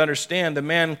not understand, the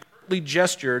man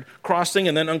gestured, crossing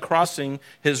and then uncrossing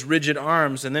his rigid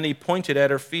arms, and then he pointed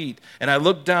at her feet. And I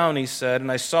looked down, he said,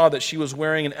 and I saw that she was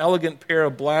wearing an elegant pair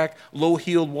of black,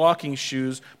 low-heeled walking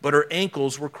shoes, but her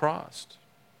ankles were crossed.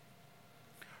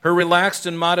 Her relaxed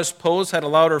and modest pose had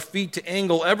allowed her feet to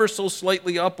angle ever so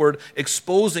slightly upward,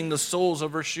 exposing the soles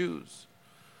of her shoes.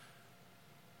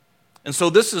 And so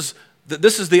this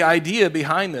is the idea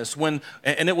behind this, and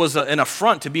it was an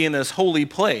affront to be in this holy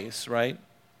place, right?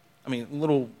 I mean, a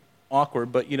little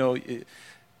awkward, but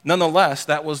nonetheless,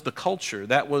 that was the culture.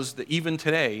 That was even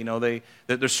today.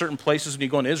 There's certain places when you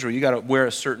go into Israel, you got to wear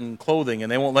a certain clothing,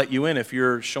 and they won't let you in if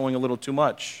you're showing a little too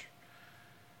much.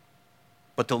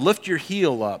 But to lift your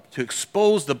heel up, to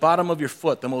expose the bottom of your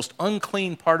foot, the most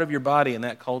unclean part of your body in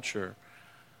that culture,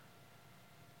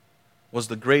 was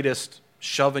the greatest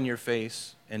shove in your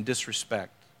face and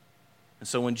disrespect. And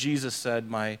so when Jesus said,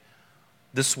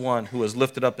 this one who has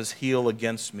lifted up his heel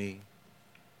against me.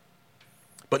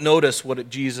 But notice what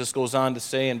Jesus goes on to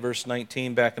say in verse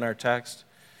 19 back in our text.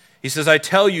 He says, I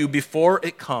tell you before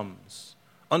it comes.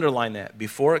 Underline that,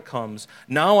 before it comes.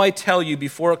 Now I tell you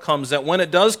before it comes that when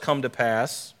it does come to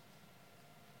pass,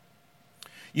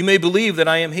 you may believe that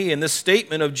I am he. And this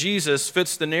statement of Jesus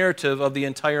fits the narrative of the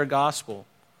entire gospel.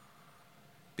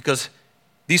 Because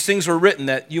these things were written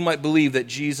that you might believe that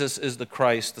Jesus is the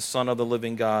Christ, the Son of the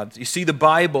living God. You see, the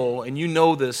Bible, and you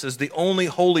know this, is the only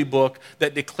holy book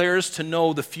that declares to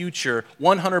know the future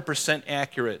 100%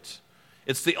 accurate.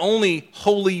 It's the only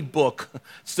holy book.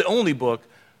 It's the only book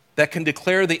that can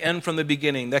declare the end from the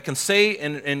beginning, that can say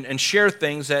and share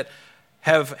things that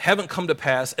haven't come to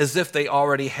pass as if they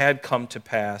already had come to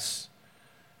pass.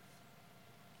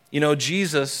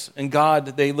 Jesus and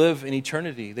God, they live in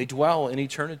eternity. They dwell in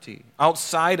eternity,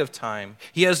 outside of time.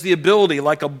 He has the ability,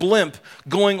 like a blimp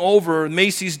going over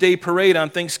Macy's Day Parade on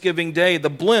Thanksgiving Day. The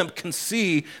blimp can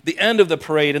see the end of the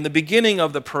parade and the beginning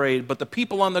of the parade, but the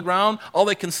people on the ground, all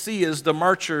they can see is the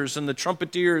marchers and the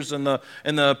trumpeters and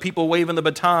the people waving the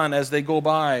baton as they go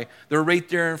by. They're right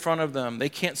there in front of them. They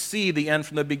can't see the end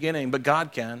from the beginning, but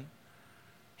God can.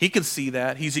 He can see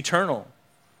that. He's eternal.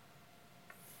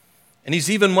 And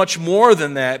he's even much more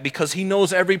than that because he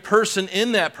knows every person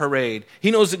in that parade.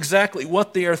 He knows exactly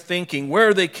what they are thinking,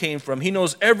 where they came from. He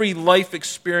knows every life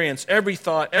experience, every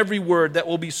thought, every word that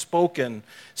will be spoken.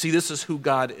 See, this is who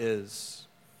God is.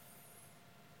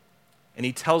 And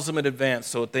he tells them in advance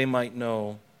so that they might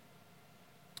know.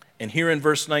 And here in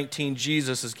verse 19,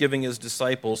 Jesus is giving his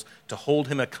disciples to hold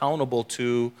him accountable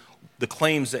to the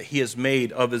claims that he has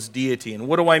made of his deity. And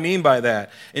what do I mean by that?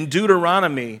 In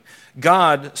Deuteronomy,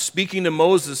 God, speaking to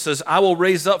Moses, says, I will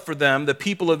raise up for them, the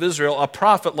people of Israel, a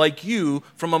prophet like you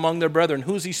from among their brethren.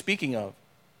 Who is he speaking of?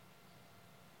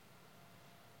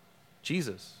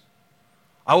 Jesus.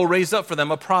 I will raise up for them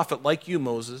a prophet like you,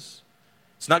 Moses.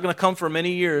 It's not going to come for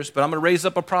many years, but I'm going to raise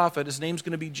up a prophet. His name's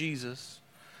going to be Jesus.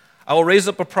 I will raise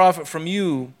up a prophet from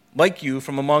you, like you,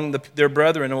 from among their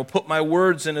brethren, and will put my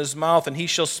words in his mouth, and he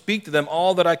shall speak to them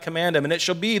all that I command him. And it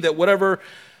shall be that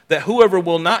whoever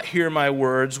will not hear my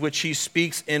words, which he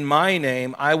speaks in my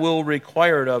name, I will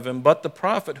require it of him. But the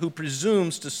prophet who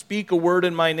presumes to speak a word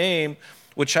in my name,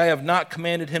 which I have not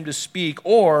commanded him to speak,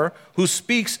 or who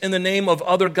speaks in the name of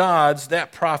other gods,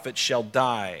 that prophet shall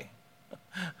die.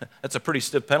 That's a pretty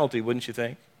stiff penalty, wouldn't you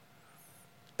think?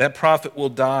 That prophet will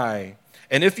die.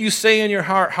 And if you say in your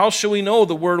heart, how shall we know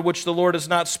the word which the Lord has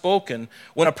not spoken?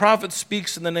 When a prophet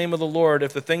speaks in the name of the Lord,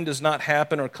 if the thing does not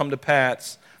happen or come to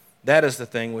pass, that is the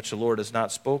thing which the Lord has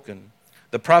not spoken.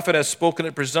 The prophet has spoken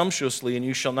it presumptuously, and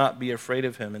you shall not be afraid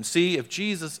of him. And see, if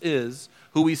Jesus is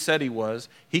who he said he was,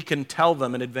 he can tell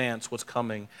them in advance what's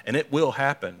coming, and it will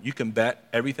happen. You can bet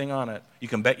everything on it. You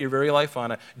can bet your very life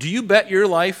on it. Do you bet your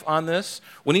life on this?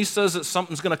 When he says that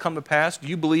something's going to come to pass, do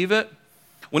you believe it?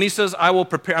 When he says, I'm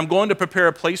going to prepare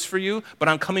a place for you, but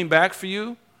I'm coming back for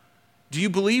you, do you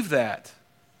believe that?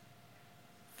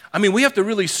 I mean, we have to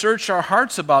really search our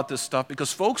hearts about this stuff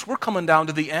because, folks, we're coming down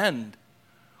to the end.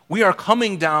 We are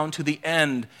coming down to the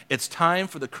end. It's time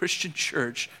for the Christian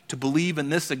church to believe in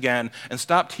this again and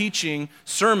stop teaching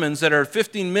sermons that are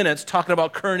 15 minutes talking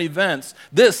about current events.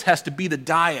 This has to be the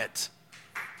diet.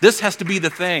 This has to be the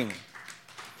thing.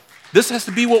 This has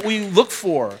to be what we look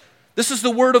for. This is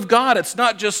the Word of God. It's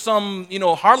not just some,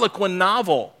 Harlequin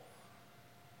novel.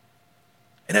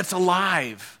 And it's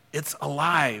alive. It's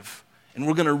alive. And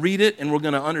we're going to read it and we're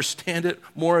going to understand it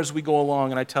more as we go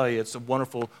along. And I tell you, it's a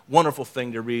wonderful, wonderful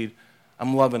thing to read.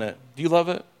 I'm loving it. Do you love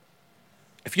it?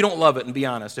 If you don't love it, and be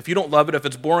honest, if you don't love it, if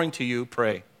it's boring to you,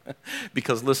 pray.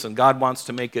 Because listen, God wants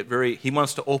to make it He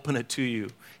wants to open it to you.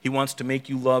 He wants to make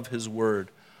you love His Word.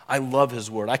 I love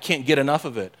His Word. I can't get enough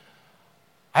of it.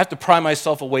 I have to pry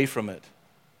myself away from it.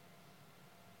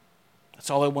 That's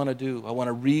all I want to do. I want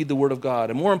to read the Word of God.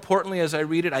 And more importantly, as I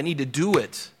read it, I need to do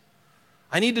it.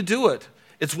 I need to do it.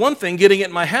 It's one thing getting it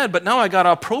in my head, but now I got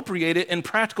to appropriate it in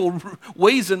practical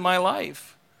ways in my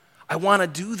life. I want to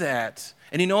do that.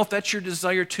 And if that's your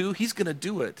desire too, He's going to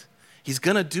do it. He's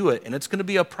going to do it, and it's going to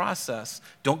be a process.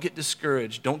 Don't get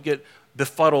discouraged. Don't get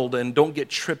befuddled, and don't get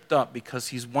tripped up because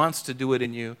He wants to do it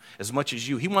in you as much as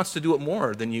you. He wants to do it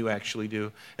more than you actually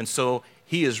do. And so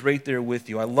He is right there with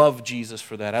you. I love Jesus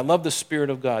for that. I love the Spirit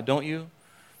of God, don't you?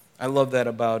 I love that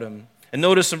about Him. And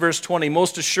notice in verse 20,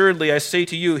 most assuredly I say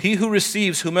to you, he who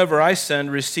receives whomever I send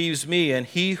receives me, and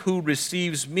he who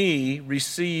receives me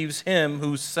receives him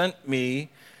who sent me.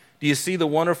 Do you see the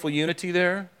wonderful unity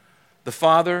there? The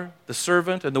Father, the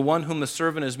servant, and the one whom the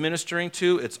servant is ministering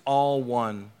to, it's all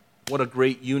one. What a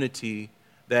great unity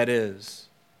that is.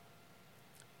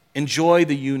 Enjoy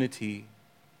the unity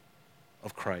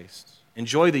of Christ.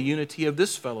 Enjoy the unity of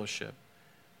this fellowship.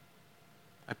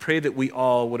 I pray that we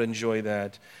all would enjoy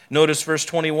that. Notice verse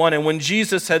 21, and when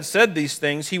Jesus had said these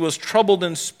things, he was troubled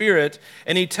in spirit,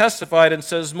 and he testified and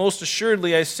says, most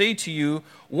assuredly I say to you,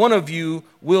 one of you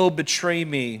will betray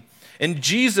me. And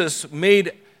Jesus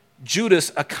made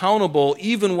Judas accountable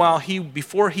even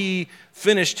before he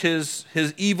finished his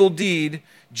evil deed.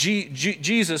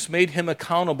 Jesus made him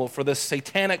accountable for the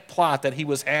satanic plot that he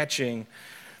was hatching.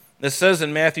 It says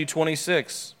in Matthew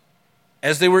 26,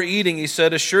 as they were eating, he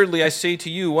said, assuredly I say to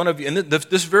you, one of you, and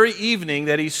this very evening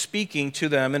that he's speaking to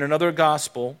them in another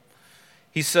gospel,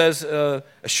 he says,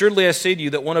 assuredly I say to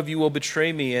you that one of you will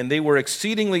betray me. And they were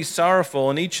exceedingly sorrowful,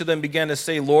 and each of them began to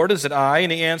say, Lord, is it I?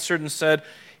 And he answered and said,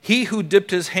 he who dipped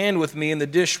his hand with me in the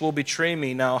dish will betray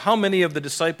me. Now, how many of the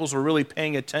disciples were really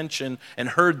paying attention and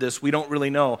heard this? We don't really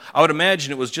know. I would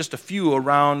imagine it was just a few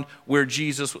around where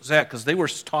Jesus was at, because they were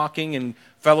talking and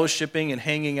fellowshipping and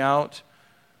hanging out.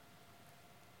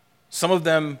 Some of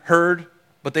them heard,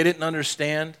 but they didn't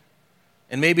understand.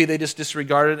 And maybe they just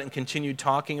disregarded it and continued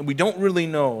talking. And we don't really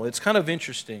know. It's kind of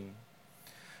interesting.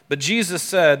 But Jesus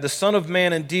said, the Son of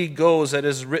Man indeed goes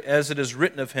as it is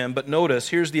written of him. But notice,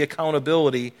 here's the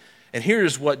accountability And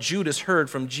here's what Judas heard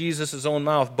from Jesus' own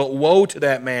mouth. But woe to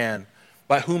that man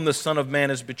by whom the Son of Man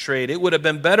is betrayed. It would have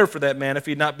been better for that man if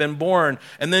he had not been born.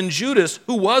 And then Judas,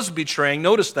 who was betraying,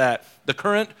 notice that, the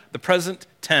present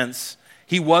tense,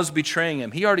 he was betraying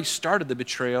him. He already started the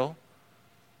betrayal.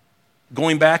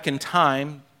 Going back in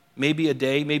time, maybe a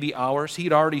day, maybe hours,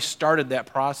 he'd already started that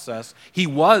process. He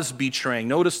was betraying.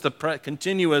 Notice the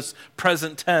continuous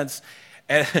present tense.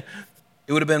 It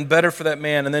would have been better for that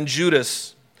man. And then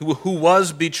Judas, who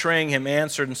was betraying him,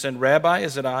 answered and said, Rabbi,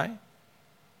 is it I?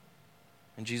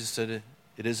 And Jesus said,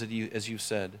 it is as you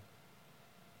said.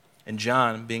 And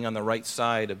John, being on the right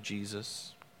side of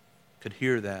Jesus, could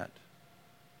hear that.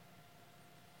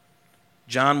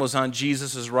 John was on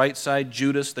Jesus' right side.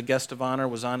 Judas, the guest of honor,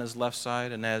 was on his left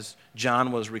side. And as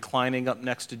John was reclining up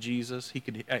next to Jesus, he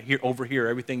could overhear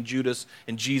everything Judas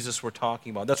and Jesus were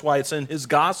talking about. That's why it's in his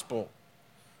gospel.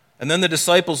 And then the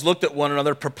disciples looked at one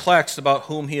another, perplexed about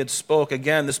whom he had spoke.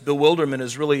 Again, this bewilderment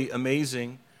is really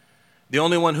amazing. The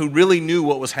only one who really knew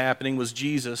what was happening was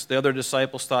Jesus. The other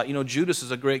disciples thought, Judas is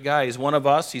a great guy. He's one of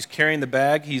us. He's carrying the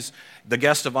bag. He's the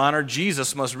guest of honor.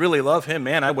 Jesus must really love him.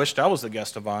 Man, I wished I was the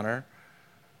guest of honor.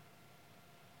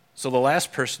 So the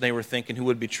last person they were thinking who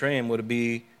would betray him would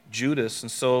be Judas. And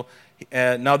so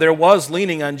now there was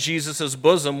leaning on Jesus'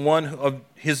 bosom one of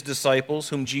his disciples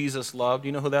whom Jesus loved.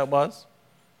 You know who that was?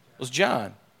 It was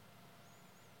John.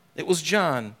 It was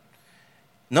John.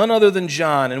 None other than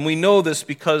John. And we know this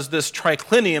because this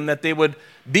triclinium that they would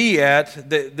be at,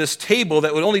 this table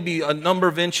that would only be a number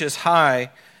of inches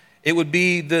high, it would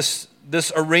be this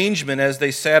arrangement as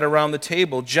they sat around the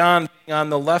table. John being on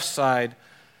the left side,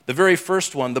 the very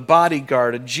first one, the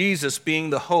bodyguard, and Jesus being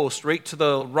the host, right to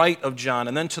the right of John.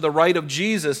 And then to the right of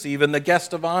Jesus, even the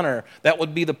guest of honor. That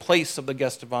would be the place of the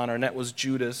guest of honor, and that was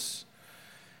Judas.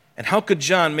 And how could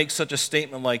John make such a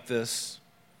statement like this?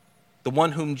 The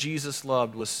one whom Jesus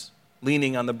loved was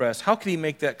leaning on the breast. How could he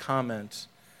make that comment?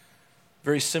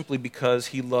 Very simply because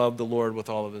he loved the Lord with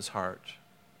all of his heart.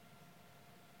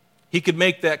 He could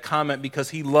make that comment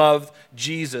because he loved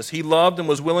Jesus. He loved and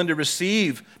was willing to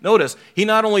receive. Notice, he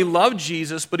not only loved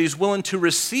Jesus, but he's willing to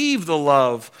receive the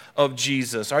love of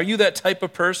Jesus. Are you that type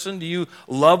of person? Do you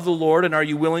love the Lord, and are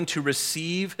you willing to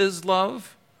receive his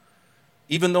love,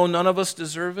 even though none of us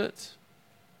deserve it?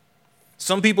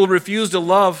 Some people refuse to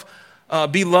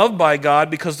be loved by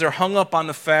God because they're hung up on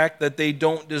the fact that they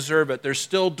don't deserve it. They're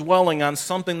still dwelling on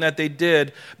something that they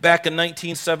did back in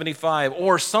 1975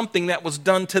 or something that was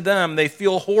done to them. They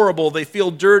feel horrible, they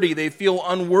feel dirty, they feel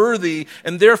unworthy,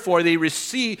 and therefore they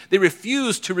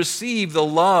refuse to receive the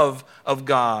love of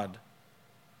God.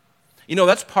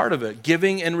 That's part of it,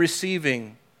 giving and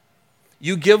receiving.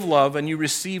 You give love and you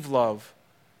receive love.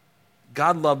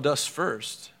 God loved us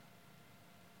first,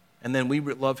 and then we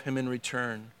love him in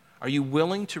return. Are you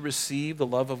willing to receive the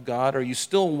love of God? Are you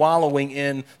still wallowing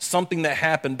in something that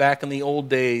happened back in the old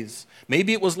days?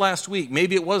 Maybe it was last week.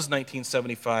 Maybe it was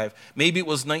 1975. Maybe it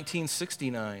was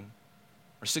 1969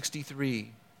 or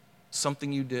 63.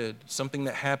 Something you did, something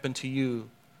that happened to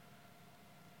you,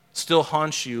 still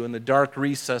haunts you in the dark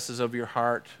recesses of your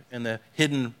heart and the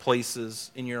hidden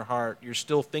places in your heart. You're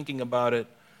still thinking about it,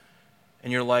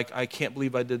 and you're like, I can't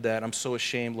believe I did that. I'm so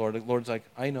ashamed, Lord. The Lord's like,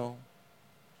 I know.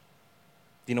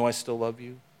 Do you know I still love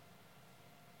you?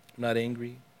 I'm not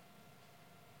angry.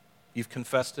 You've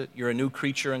confessed it. You're a new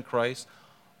creature in Christ.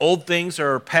 Old things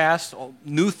are past,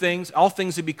 new things, all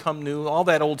things have become new. All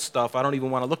that old stuff, I don't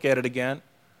even want to look at it again.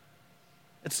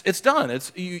 It's done.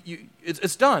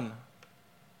 It's done.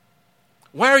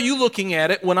 Why are you looking at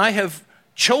it when I have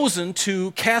chosen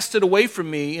to cast it away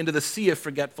from me into the sea of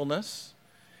forgetfulness,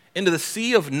 into the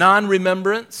sea of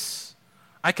non-remembrance?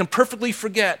 I can perfectly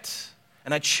forget.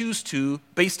 And I choose to,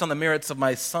 based on the merits of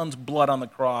my son's blood on the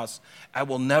cross, I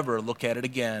will never look at it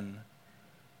again.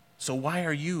 So why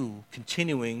are you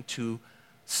continuing to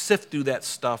sift through that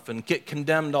stuff and get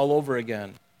condemned all over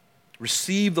again?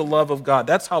 Receive the love of God.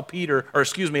 That's how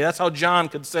that's how John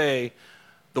could say,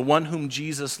 the one whom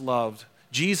Jesus loved.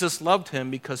 Jesus loved him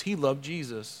because he loved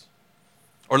Jesus.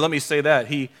 Or let me say that,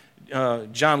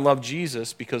 John loved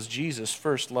Jesus because Jesus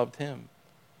first loved him.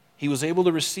 He was able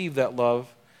to receive that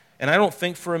love. And I don't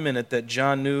think for a minute that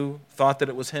John thought that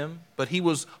it was him, but he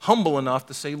was humble enough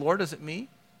to say, Lord, is it me?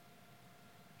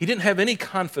 He didn't have any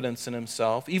confidence in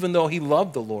himself, even though he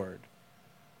loved the Lord.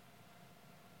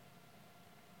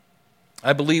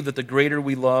 I believe that the greater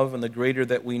we love and the greater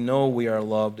that we know we are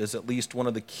loved is at least one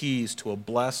of the keys to a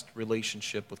blessed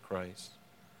relationship with Christ.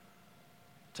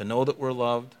 To know that we're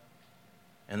loved,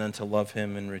 and then to love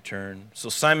him in return. So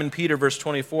Simon Peter, verse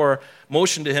 24,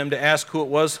 motioned to him to ask who it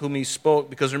was whom he spoke.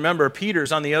 Because remember,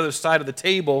 Peter's on the other side of the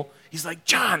table. He's like,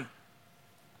 John,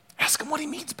 Ask him what he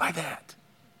means by that.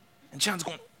 And John's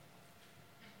going,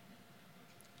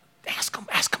 ask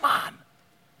him on.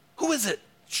 Who is it?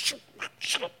 Shut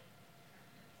up.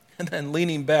 And then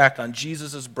leaning back on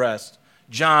Jesus' breast,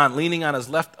 John leaning on his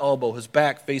left elbow, his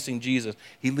back facing Jesus,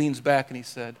 he leans back and he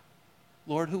said,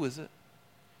 Lord, who is it?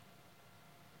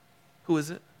 Who is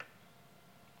it?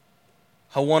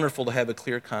 How wonderful to have a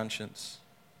clear conscience.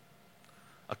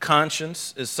 A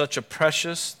conscience is such a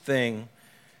precious thing.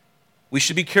 We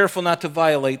should be careful not to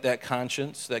violate that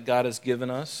conscience that God has given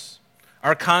us.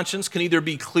 Our conscience can either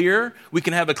be clear, we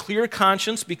can have a clear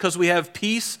conscience because we have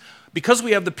peace. Because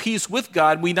we have the peace with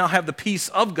God, we now have the peace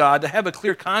of God. To have a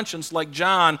clear conscience like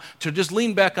John, to just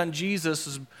lean back on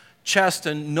Jesus' chest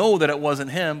and know that it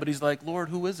wasn't him, but he's like, Lord,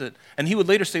 who is it? And he would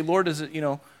later say, Lord, is it,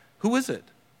 who is it?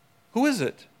 Who is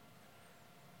it?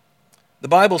 The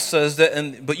Bible says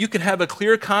that, but you can have a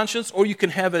clear conscience or you can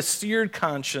have a seared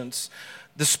conscience.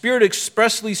 The Spirit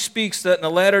expressly speaks that in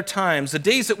the latter times, the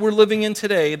days that we're living in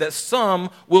today, that some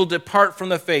will depart from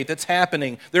the faith. It's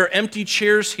happening. There are empty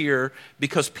chairs here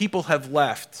because people have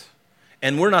left.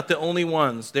 And we're not the only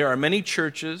ones. There are many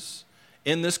churches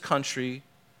in this country,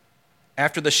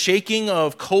 after the shaking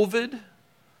of COVID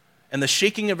and the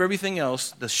shaking of everything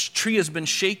else, the tree has been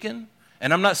shaken.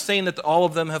 And I'm not saying that all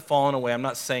of them have fallen away. I'm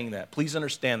not saying that. Please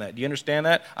understand that. Do you understand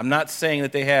that? I'm not saying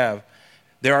that they have.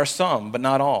 There are some, but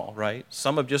not all, right?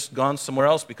 Some have just gone somewhere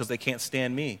else because they can't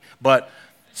stand me. But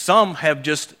some have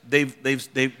just, they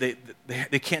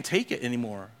can't take it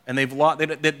anymore. And they've lost,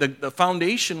 the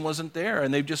foundation wasn't there,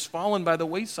 and they've just fallen by the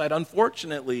wayside,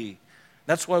 unfortunately.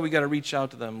 That's why we got to reach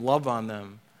out to them, love on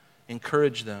them,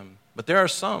 encourage them. But there are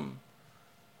some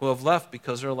who have left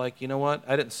because they're like, you know what?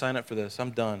 I didn't sign up for this. I'm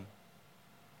done.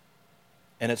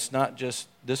 And it's not just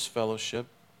this fellowship.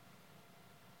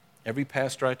 Every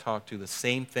pastor I talk to, the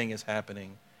same thing is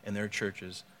happening in their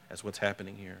churches as what's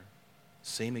happening here.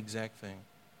 Same exact thing.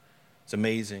 It's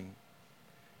amazing.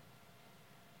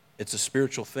 It's a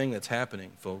spiritual thing that's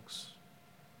happening, folks.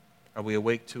 Are we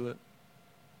awake to it?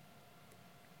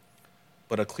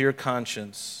 But a clear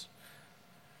conscience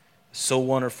is so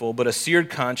wonderful. But a seared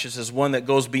conscience is one that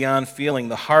goes beyond feeling.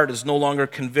 The heart is no longer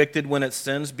convicted when it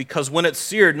sins, because when it's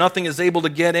seared, nothing is able to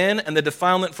get in, and the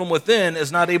defilement from within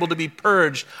is not able to be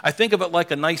purged. I think of it like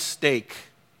a nice steak.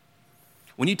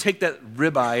 When you take that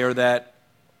ribeye or that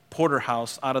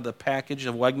porterhouse out of the package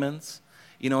of Wegmans,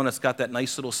 and it's got that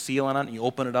nice little seal on it, and you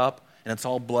open it up, and it's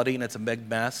all bloody, and it's a big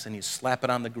mess, and you slap it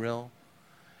on the grill,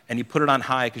 and you put it on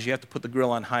high, because you have to put the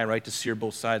grill on high, right, to sear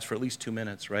both sides for at least 2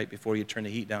 minutes, right, before you turn the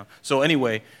heat down. So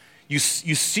anyway, you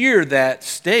sear that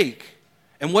steak,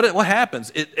 and what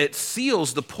happens? It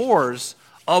seals the pores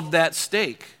of that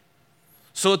steak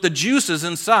so that the juices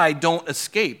inside don't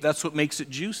escape. That's what makes it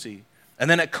juicy. And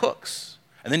then it cooks.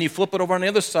 And then you flip it over on the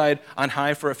other side on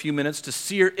high for a few minutes to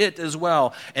sear it as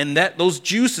well. And those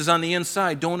juices on the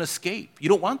inside don't escape. You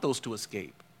don't want those to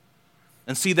escape.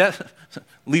 And see, that,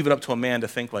 leave it up to a man to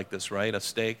think like this, right? A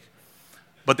steak.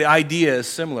 But the idea is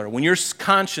similar. When your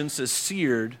conscience is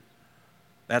seared,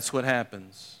 that's what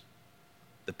happens.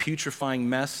 The putrefying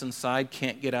mess inside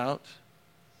can't get out.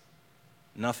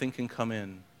 Nothing can come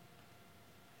in.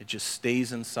 It just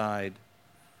stays inside.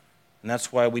 And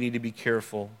that's why we need to be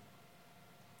careful.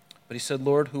 But he said,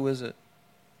 Lord, who is it?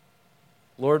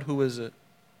 Lord, who is it?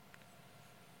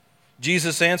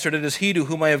 Jesus answered, it is he to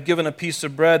whom I have given a piece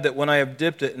of bread, that when I have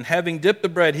dipped it, and having dipped the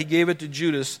bread, he gave it to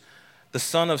Judas, the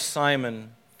son of Simon.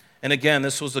 And again,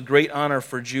 this was a great honor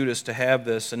for Judas to have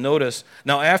this. And notice,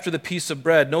 now after the piece of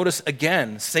bread, notice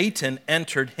again, Satan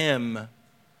entered him.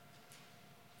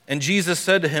 And Jesus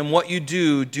said to him, what you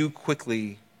do, do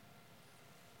quickly.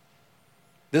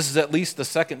 This is at least the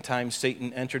second time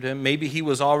Satan entered him. Maybe he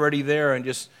was already there and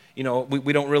just,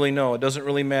 we don't really know. It doesn't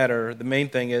really matter. The main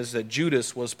thing is that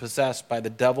Judas was possessed by the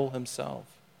devil himself.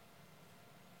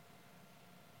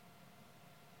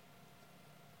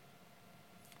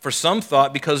 For some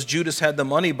thought, because Judas had the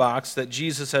money box, that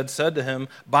Jesus had said to him,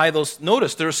 buy those.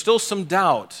 Notice, there's still some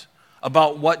doubt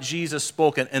about what Jesus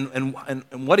spoke and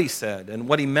what he said and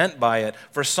what he meant by it.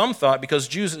 For some thought, because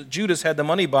Judas had the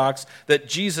money box, that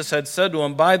Jesus had said to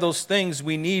him, buy those things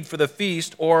we need for the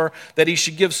feast, or that he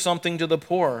should give something to the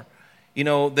poor.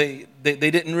 They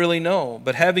didn't really know.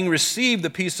 But having received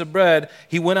the piece of bread,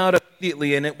 he went out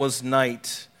immediately, and it was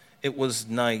night. It was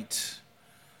night.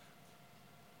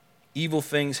 Evil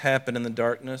things happen in the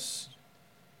darkness.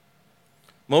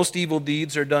 Most evil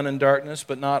deeds are done in darkness,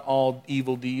 but not all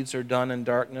evil deeds are done in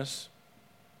darkness.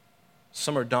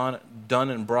 Some are done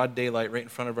in broad daylight right in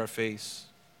front of our face.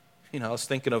 I was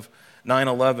thinking of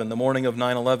 9/11, the morning of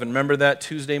 9/11. Remember that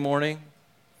Tuesday morning?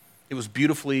 It was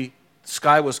beautifully, the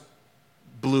sky was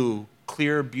blue,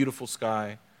 clear, beautiful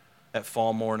sky that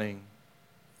fall morning.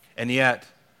 And yet,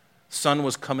 sun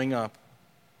was coming up.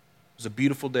 It was a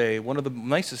beautiful day, one of the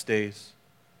nicest days.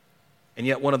 And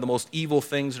yet one of the most evil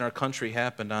things in our country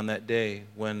happened on that day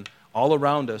when all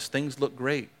around us things looked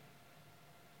great.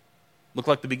 Looked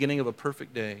like the beginning of a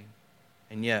perfect day.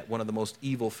 And yet one of the most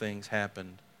evil things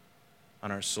happened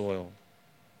on our soil.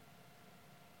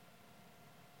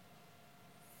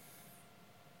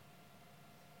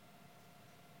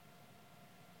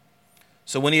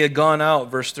 So when he had gone out,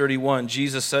 verse 31,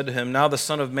 Jesus said to him, "Now the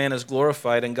Son of Man is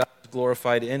glorified, and God is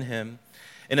glorified in him.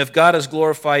 And if God is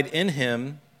glorified in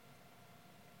him,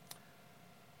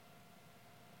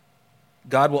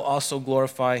 God will also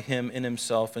glorify him in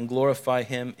himself and glorify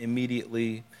him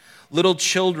immediately. Little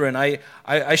children,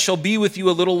 I shall be with you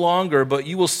a little longer, but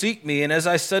you will seek me. And as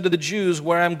I said to the Jews,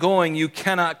 where I'm going, you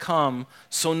cannot come.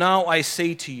 So now I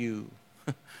say to you."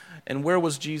 And where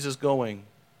was Jesus going?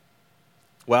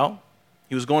 Well,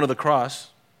 he was going to the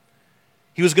cross.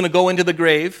 He was going to go into the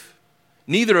grave,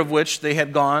 neither of which they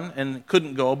had gone and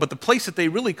couldn't go, but the place that they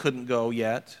really couldn't go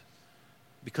yet,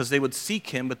 because they would seek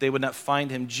him, but they would not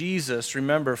find him. Jesus,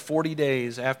 remember, 40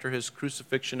 days after his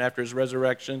crucifixion, after his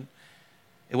resurrection,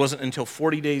 it wasn't until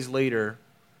 40 days later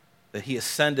that he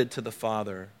ascended to the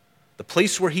Father. The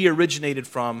place where he originated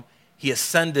from, he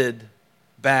ascended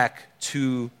back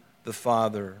to the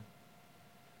Father.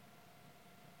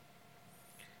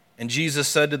 And Jesus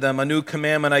said to them, "A new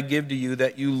commandment I give to you,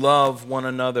 that you love one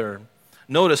another."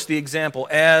 Notice the example,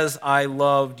 "as I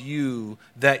loved you,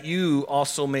 that you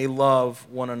also may love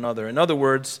one another." In other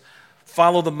words,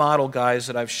 follow the model, guys,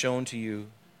 that I've shown to you.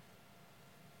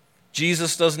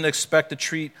 Jesus doesn't expect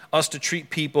us to treat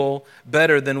people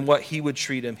better than what he would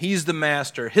treat them. He's the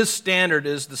master. His standard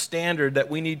is the standard that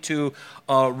we need to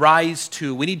rise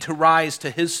to. We need to rise to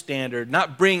his standard,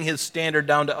 not bring his standard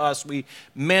down to us.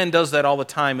 Man does that all the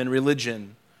time in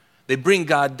religion. They bring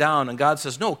God down, and God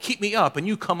says, "No, keep me up, and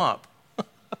you come up."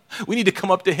 We need to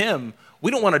come up to him.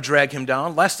 We don't want to drag him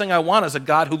down. Last thing I want is a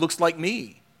God who looks like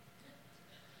me,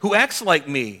 who acts like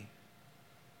me.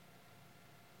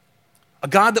 A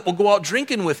God that will go out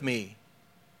drinking with me.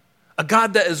 A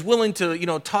God that is willing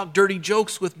to, talk dirty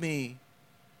jokes with me.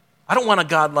 I don't want a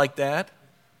God like that.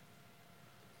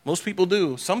 Most people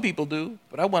do. Some people do.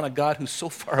 But I want a God who's so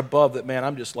far above that, man,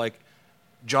 I'm just like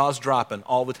jaws dropping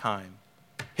all the time.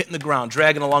 Hitting the ground,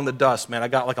 dragging along the dust, man. I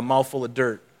got like a mouthful of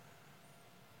dirt.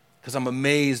 Because I'm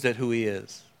amazed at who he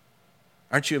is.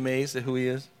 Aren't you amazed at who he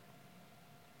is?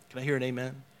 Can I hear an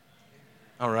amen?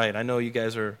 All right, I know you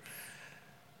guys are.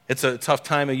 It's a tough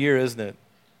time of year, isn't it?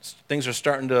 Things are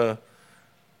starting to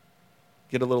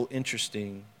get a little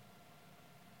interesting.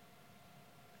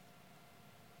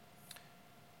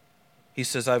 He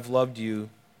says, "I've loved you."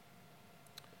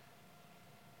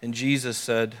 And Jesus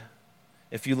said,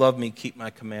 "If you love me, keep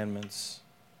my commandments.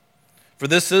 For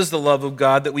this is the love of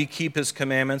God, that we keep his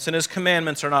commandments. And his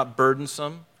commandments are not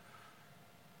burdensome."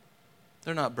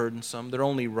 They're not burdensome. They're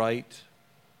only right.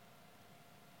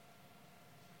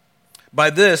 "By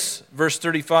this," verse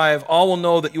 35, "all will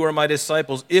know that you are my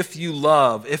disciples if you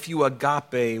love," if you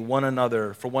agape one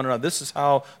another for one another. This is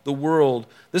how they're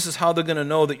going to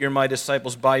know that you're my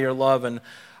disciples, by your love. And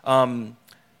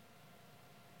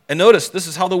notice, this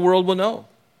is how the world will know,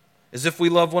 is if we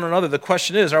love one another. The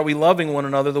question is, are we loving one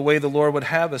another the way the Lord would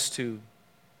have us to?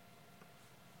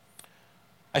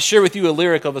 I share with you a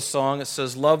lyric of a song. It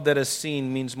says, "Love that is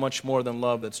seen means much more than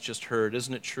love that's just heard."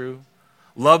 Isn't it true?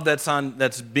 Love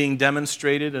that's being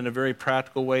demonstrated in a very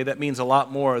practical way, that means a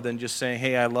lot more than just saying,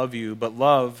 "Hey, I love you." But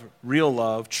love, real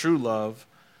love, true love,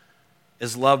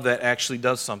 is love that actually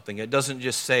does something. It doesn't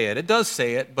just say it. It does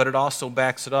say it, but it also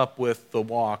backs it up with the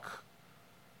walk.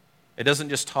 It doesn't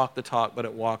just talk the talk, but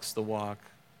it walks the walk.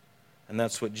 And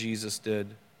that's what Jesus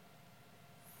did.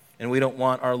 And we don't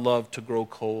want our love to grow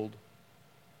cold.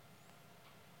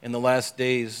 In the last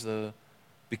days,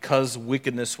 because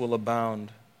wickedness will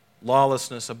abound,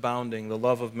 lawlessness abounding, the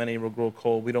love of many will grow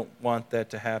cold. We don't want that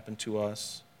to happen to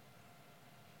us.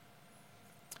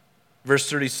 Verse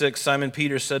 36, Simon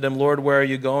Peter said to him, "Lord, where are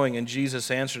you going?" And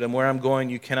Jesus answered him, "Where I'm going,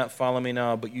 you cannot follow me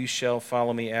now, but you shall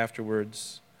follow me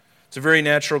afterwards." It's a very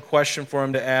natural question for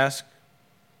him to ask.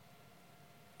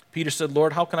 Peter said,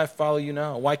 "Lord, how can I follow you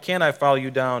now? Why can't I follow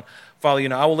you now?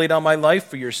 I will lay down my life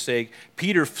for your sake."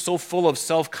 Peter, so full of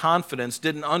self-confidence,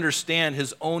 didn't understand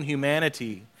his own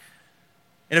humanity.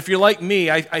 And if you're like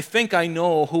me, I think I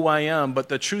know who I am, but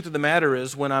the truth of the matter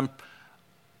is when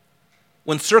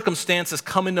circumstances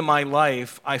come into my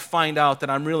life, I find out that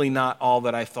I'm really not all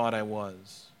that I thought I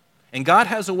was. And God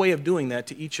has a way of doing that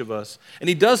to each of us. And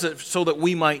he does it so that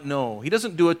we might know. He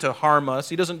doesn't do it to harm us.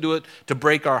 He doesn't do it to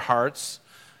break our hearts,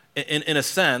 in a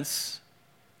sense.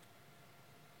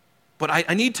 But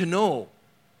I need to know,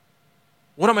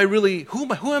 what am I really, who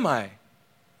am I?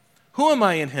 Who am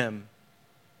I in him?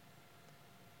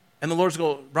 And the Lord's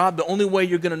going, Rob, the only way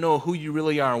you're going to know who you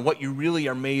really are and what you really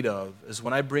are made of is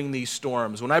when I bring these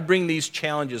storms, when I bring these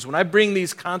challenges, when I bring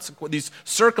these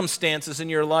circumstances in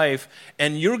your life,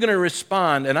 and you're going to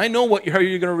respond, and I know how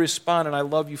you're going to respond, and I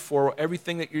love you for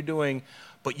everything that you're doing,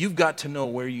 but you've got to know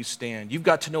where you stand. You've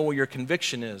got to know where your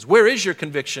conviction is. Where is your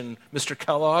conviction, Mr.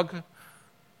 Kellogg?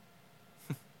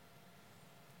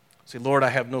 Say, Lord, I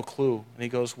have no clue. And he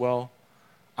goes, well,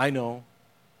 I know.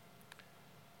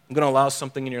 I'm going to allow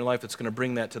something in your life that's going to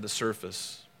bring that to the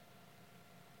surface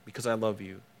because I love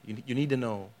you. You need to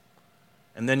know.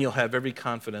 And then you'll have every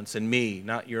confidence in me,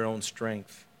 not your own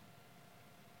strength.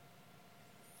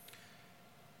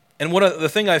 And the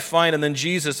thing I find, and then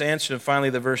Jesus answered him finally,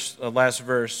 the last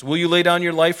verse, will you lay down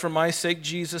your life for my sake,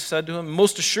 Jesus said to him.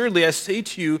 Most assuredly, I say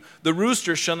to you, the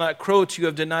rooster shall not crow till you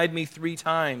have denied me 3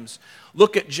 times.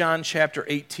 Look at John chapter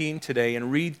 18 today and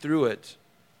read through it.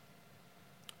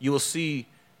 You will see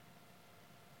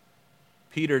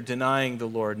Peter denying the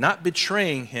Lord, not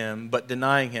betraying him, but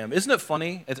denying him. Isn't it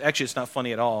funny? It's not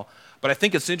funny at all, but I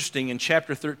think it's interesting. In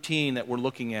chapter 13 that we're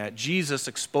looking at, Jesus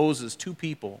exposes 2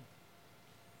 people.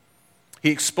 He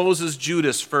exposes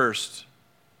Judas first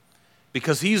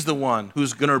because he's the one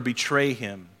who's going to betray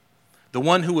him, the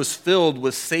one who was filled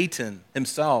with Satan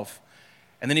himself.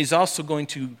 And then he's also going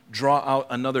to draw out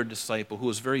another disciple who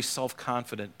was very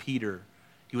self-confident, Peter.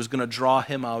 He was going to draw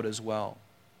him out as well.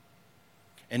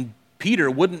 And Peter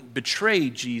wouldn't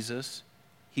betray Jesus,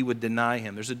 he would deny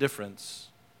him. There's a difference.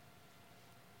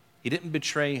 He didn't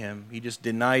betray him, he just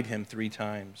denied him 3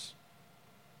 times.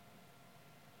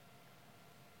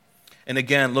 And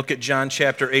again, look at John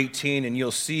chapter 18, and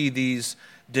you'll see these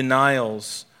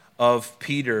denials of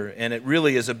Peter, and it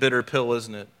really is a bitter pill,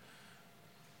 isn't it?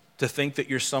 To think that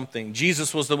you're something.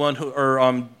 Jesus was the one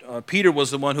Peter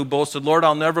was the one who boasted, Lord,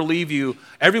 I'll never leave you.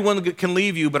 Everyone can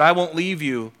leave you, but I won't leave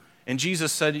you. And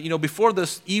Jesus said, before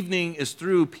this evening is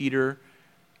through, Peter,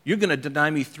 you're going to deny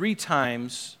me 3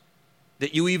 times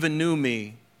that you even knew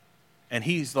me. And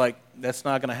he's like, that's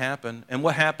not going to happen. And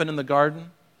what happened in the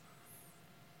garden?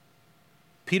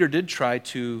 Peter did try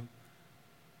to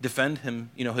defend him,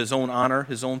 his own honor,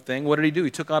 his own thing. What did he do?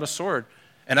 He took out a sword.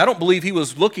 And I don't believe he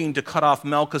was looking to cut off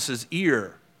Malchus's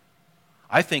ear.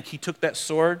 I think he took that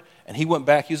sword and he went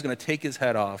back. He was going to take his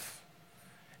head off.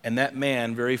 And that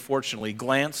man, very fortunately,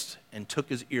 glanced and took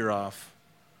his ear off.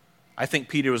 I think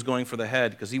Peter was going for the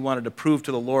head because he wanted to prove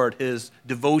to the Lord his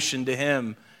devotion to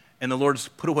him. And the Lord's,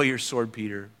 put away your sword,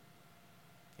 Peter.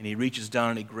 And he reaches down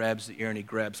and he grabs the ear and he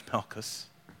grabs Malchus.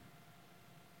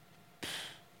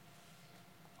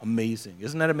 Amazing.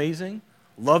 Isn't that amazing?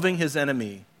 Loving his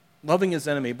enemy. Loving his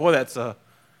enemy. Boy,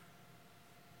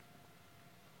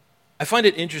 I find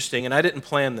it interesting, and I didn't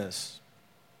plan this.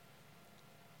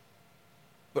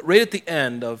 But right at the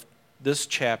end of this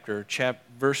chapter,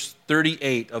 verse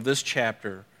 38 of this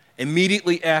chapter,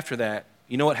 immediately after that,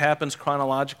 you know what happens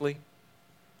chronologically?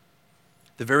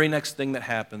 The very next thing that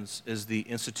happens is the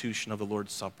institution of the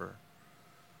Lord's Supper.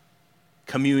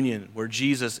 Communion, where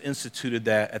Jesus instituted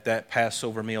that at that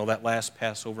Passover meal, that last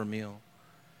Passover meal.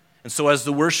 And so as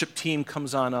the worship team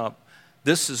comes on up,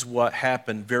 this is what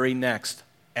happened very next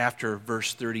after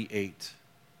verse 38.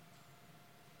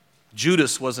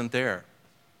 Judas wasn't there.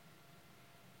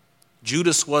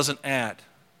 Judas wasn't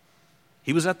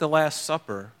he was at the Last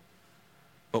Supper,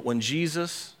 but when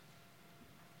Jesus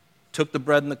took the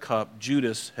bread and the cup,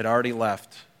 Judas had already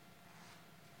left.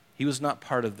 He was not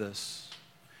part of this.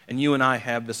 And you and I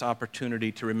have this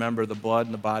opportunity to remember the blood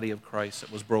and the body of Christ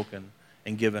that was broken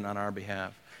and given on our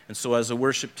behalf. And so as the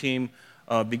worship team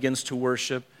begins to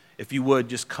worship, if you would,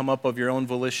 just come up of your own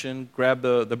volition, grab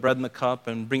the bread and the cup,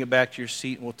 and bring it back to your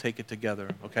seat, and we'll take it together,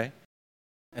 okay?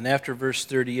 And after verse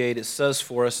 38, it says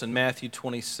for us in Matthew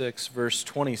 26, verse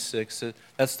 26,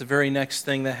 that's the very next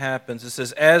thing that happens. It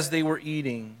says, as they were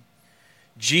eating,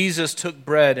 Jesus took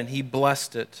bread and he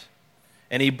blessed it,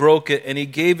 and he broke it, and he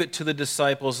gave it to the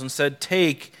disciples and said,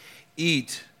 take,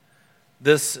 eat,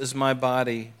 this is my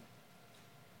body.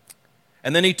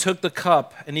 And then he took the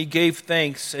cup and he gave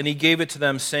thanks and he gave it to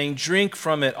them, saying, drink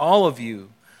from it, all of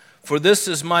you. For this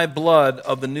is my blood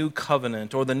of the new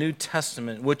covenant, or the New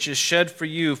Testament, which is shed for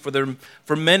you,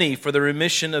 for many, for the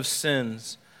remission of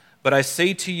sins. But I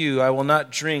say to you, I will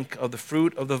not drink of the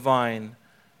fruit of the vine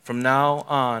from now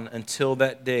on until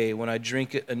that day when I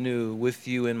drink it anew with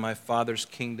you in my Father's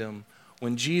kingdom.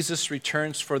 When Jesus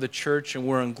returns for the church and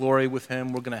we're in glory with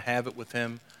him, we're going to have it with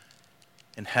him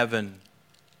in heaven.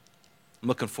 I'm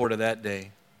looking forward to that day.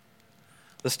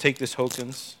 Let's take this,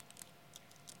 Hokins.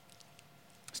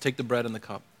 Let's take the bread and the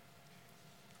cup.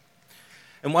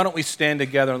 And why don't we stand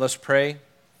together and let's pray.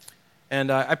 And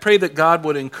I pray that God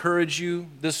would encourage you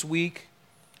this week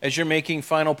as you're making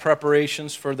final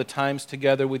preparations for the times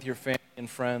together with your family and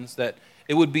friends, that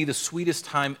it would be the sweetest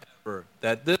time ever,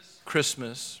 that this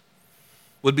Christmas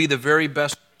would be the very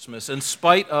best Christmas, in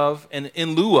spite of and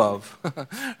in lieu of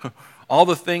all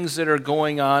the things that are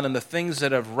going on and the things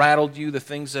that have rattled you, the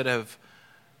things that have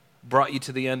brought you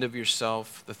to the end of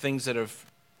yourself, the things that have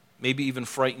maybe even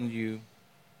frightened you.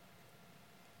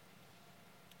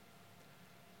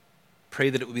 Pray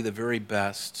that it would be the very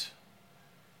best.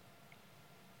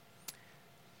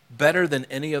 Better than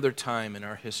any other time in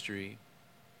our history,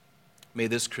 may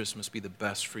this Christmas be the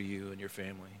best for you and your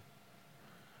family.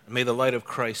 And may the light of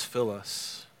Christ fill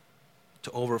us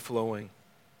to overflowing.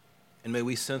 And may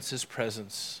we sense his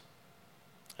presence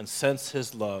and sense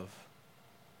his love.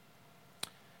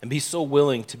 And be so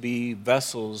willing to be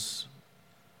vessels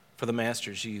for the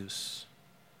Master's use.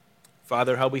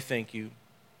 Father, how we thank you.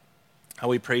 How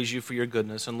we praise you for your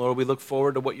goodness. And Lord, we look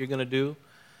forward to what you're going to do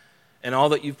and all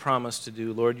that you've promised to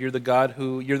do. Lord, you're the God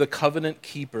you're the covenant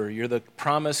keeper. You're the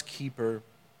promise keeper.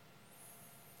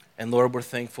 And Lord, we're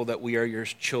thankful that we are your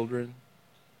children.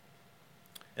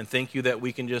 And thank you that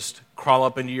we can just crawl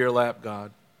up into your lap,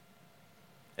 God,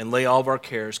 and lay all of our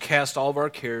cares, cast all of our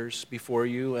cares before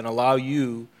you and allow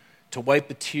you to wipe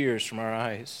the tears from our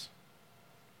eyes.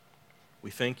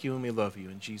 We thank you and we love you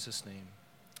in Jesus' name.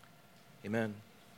 Amen.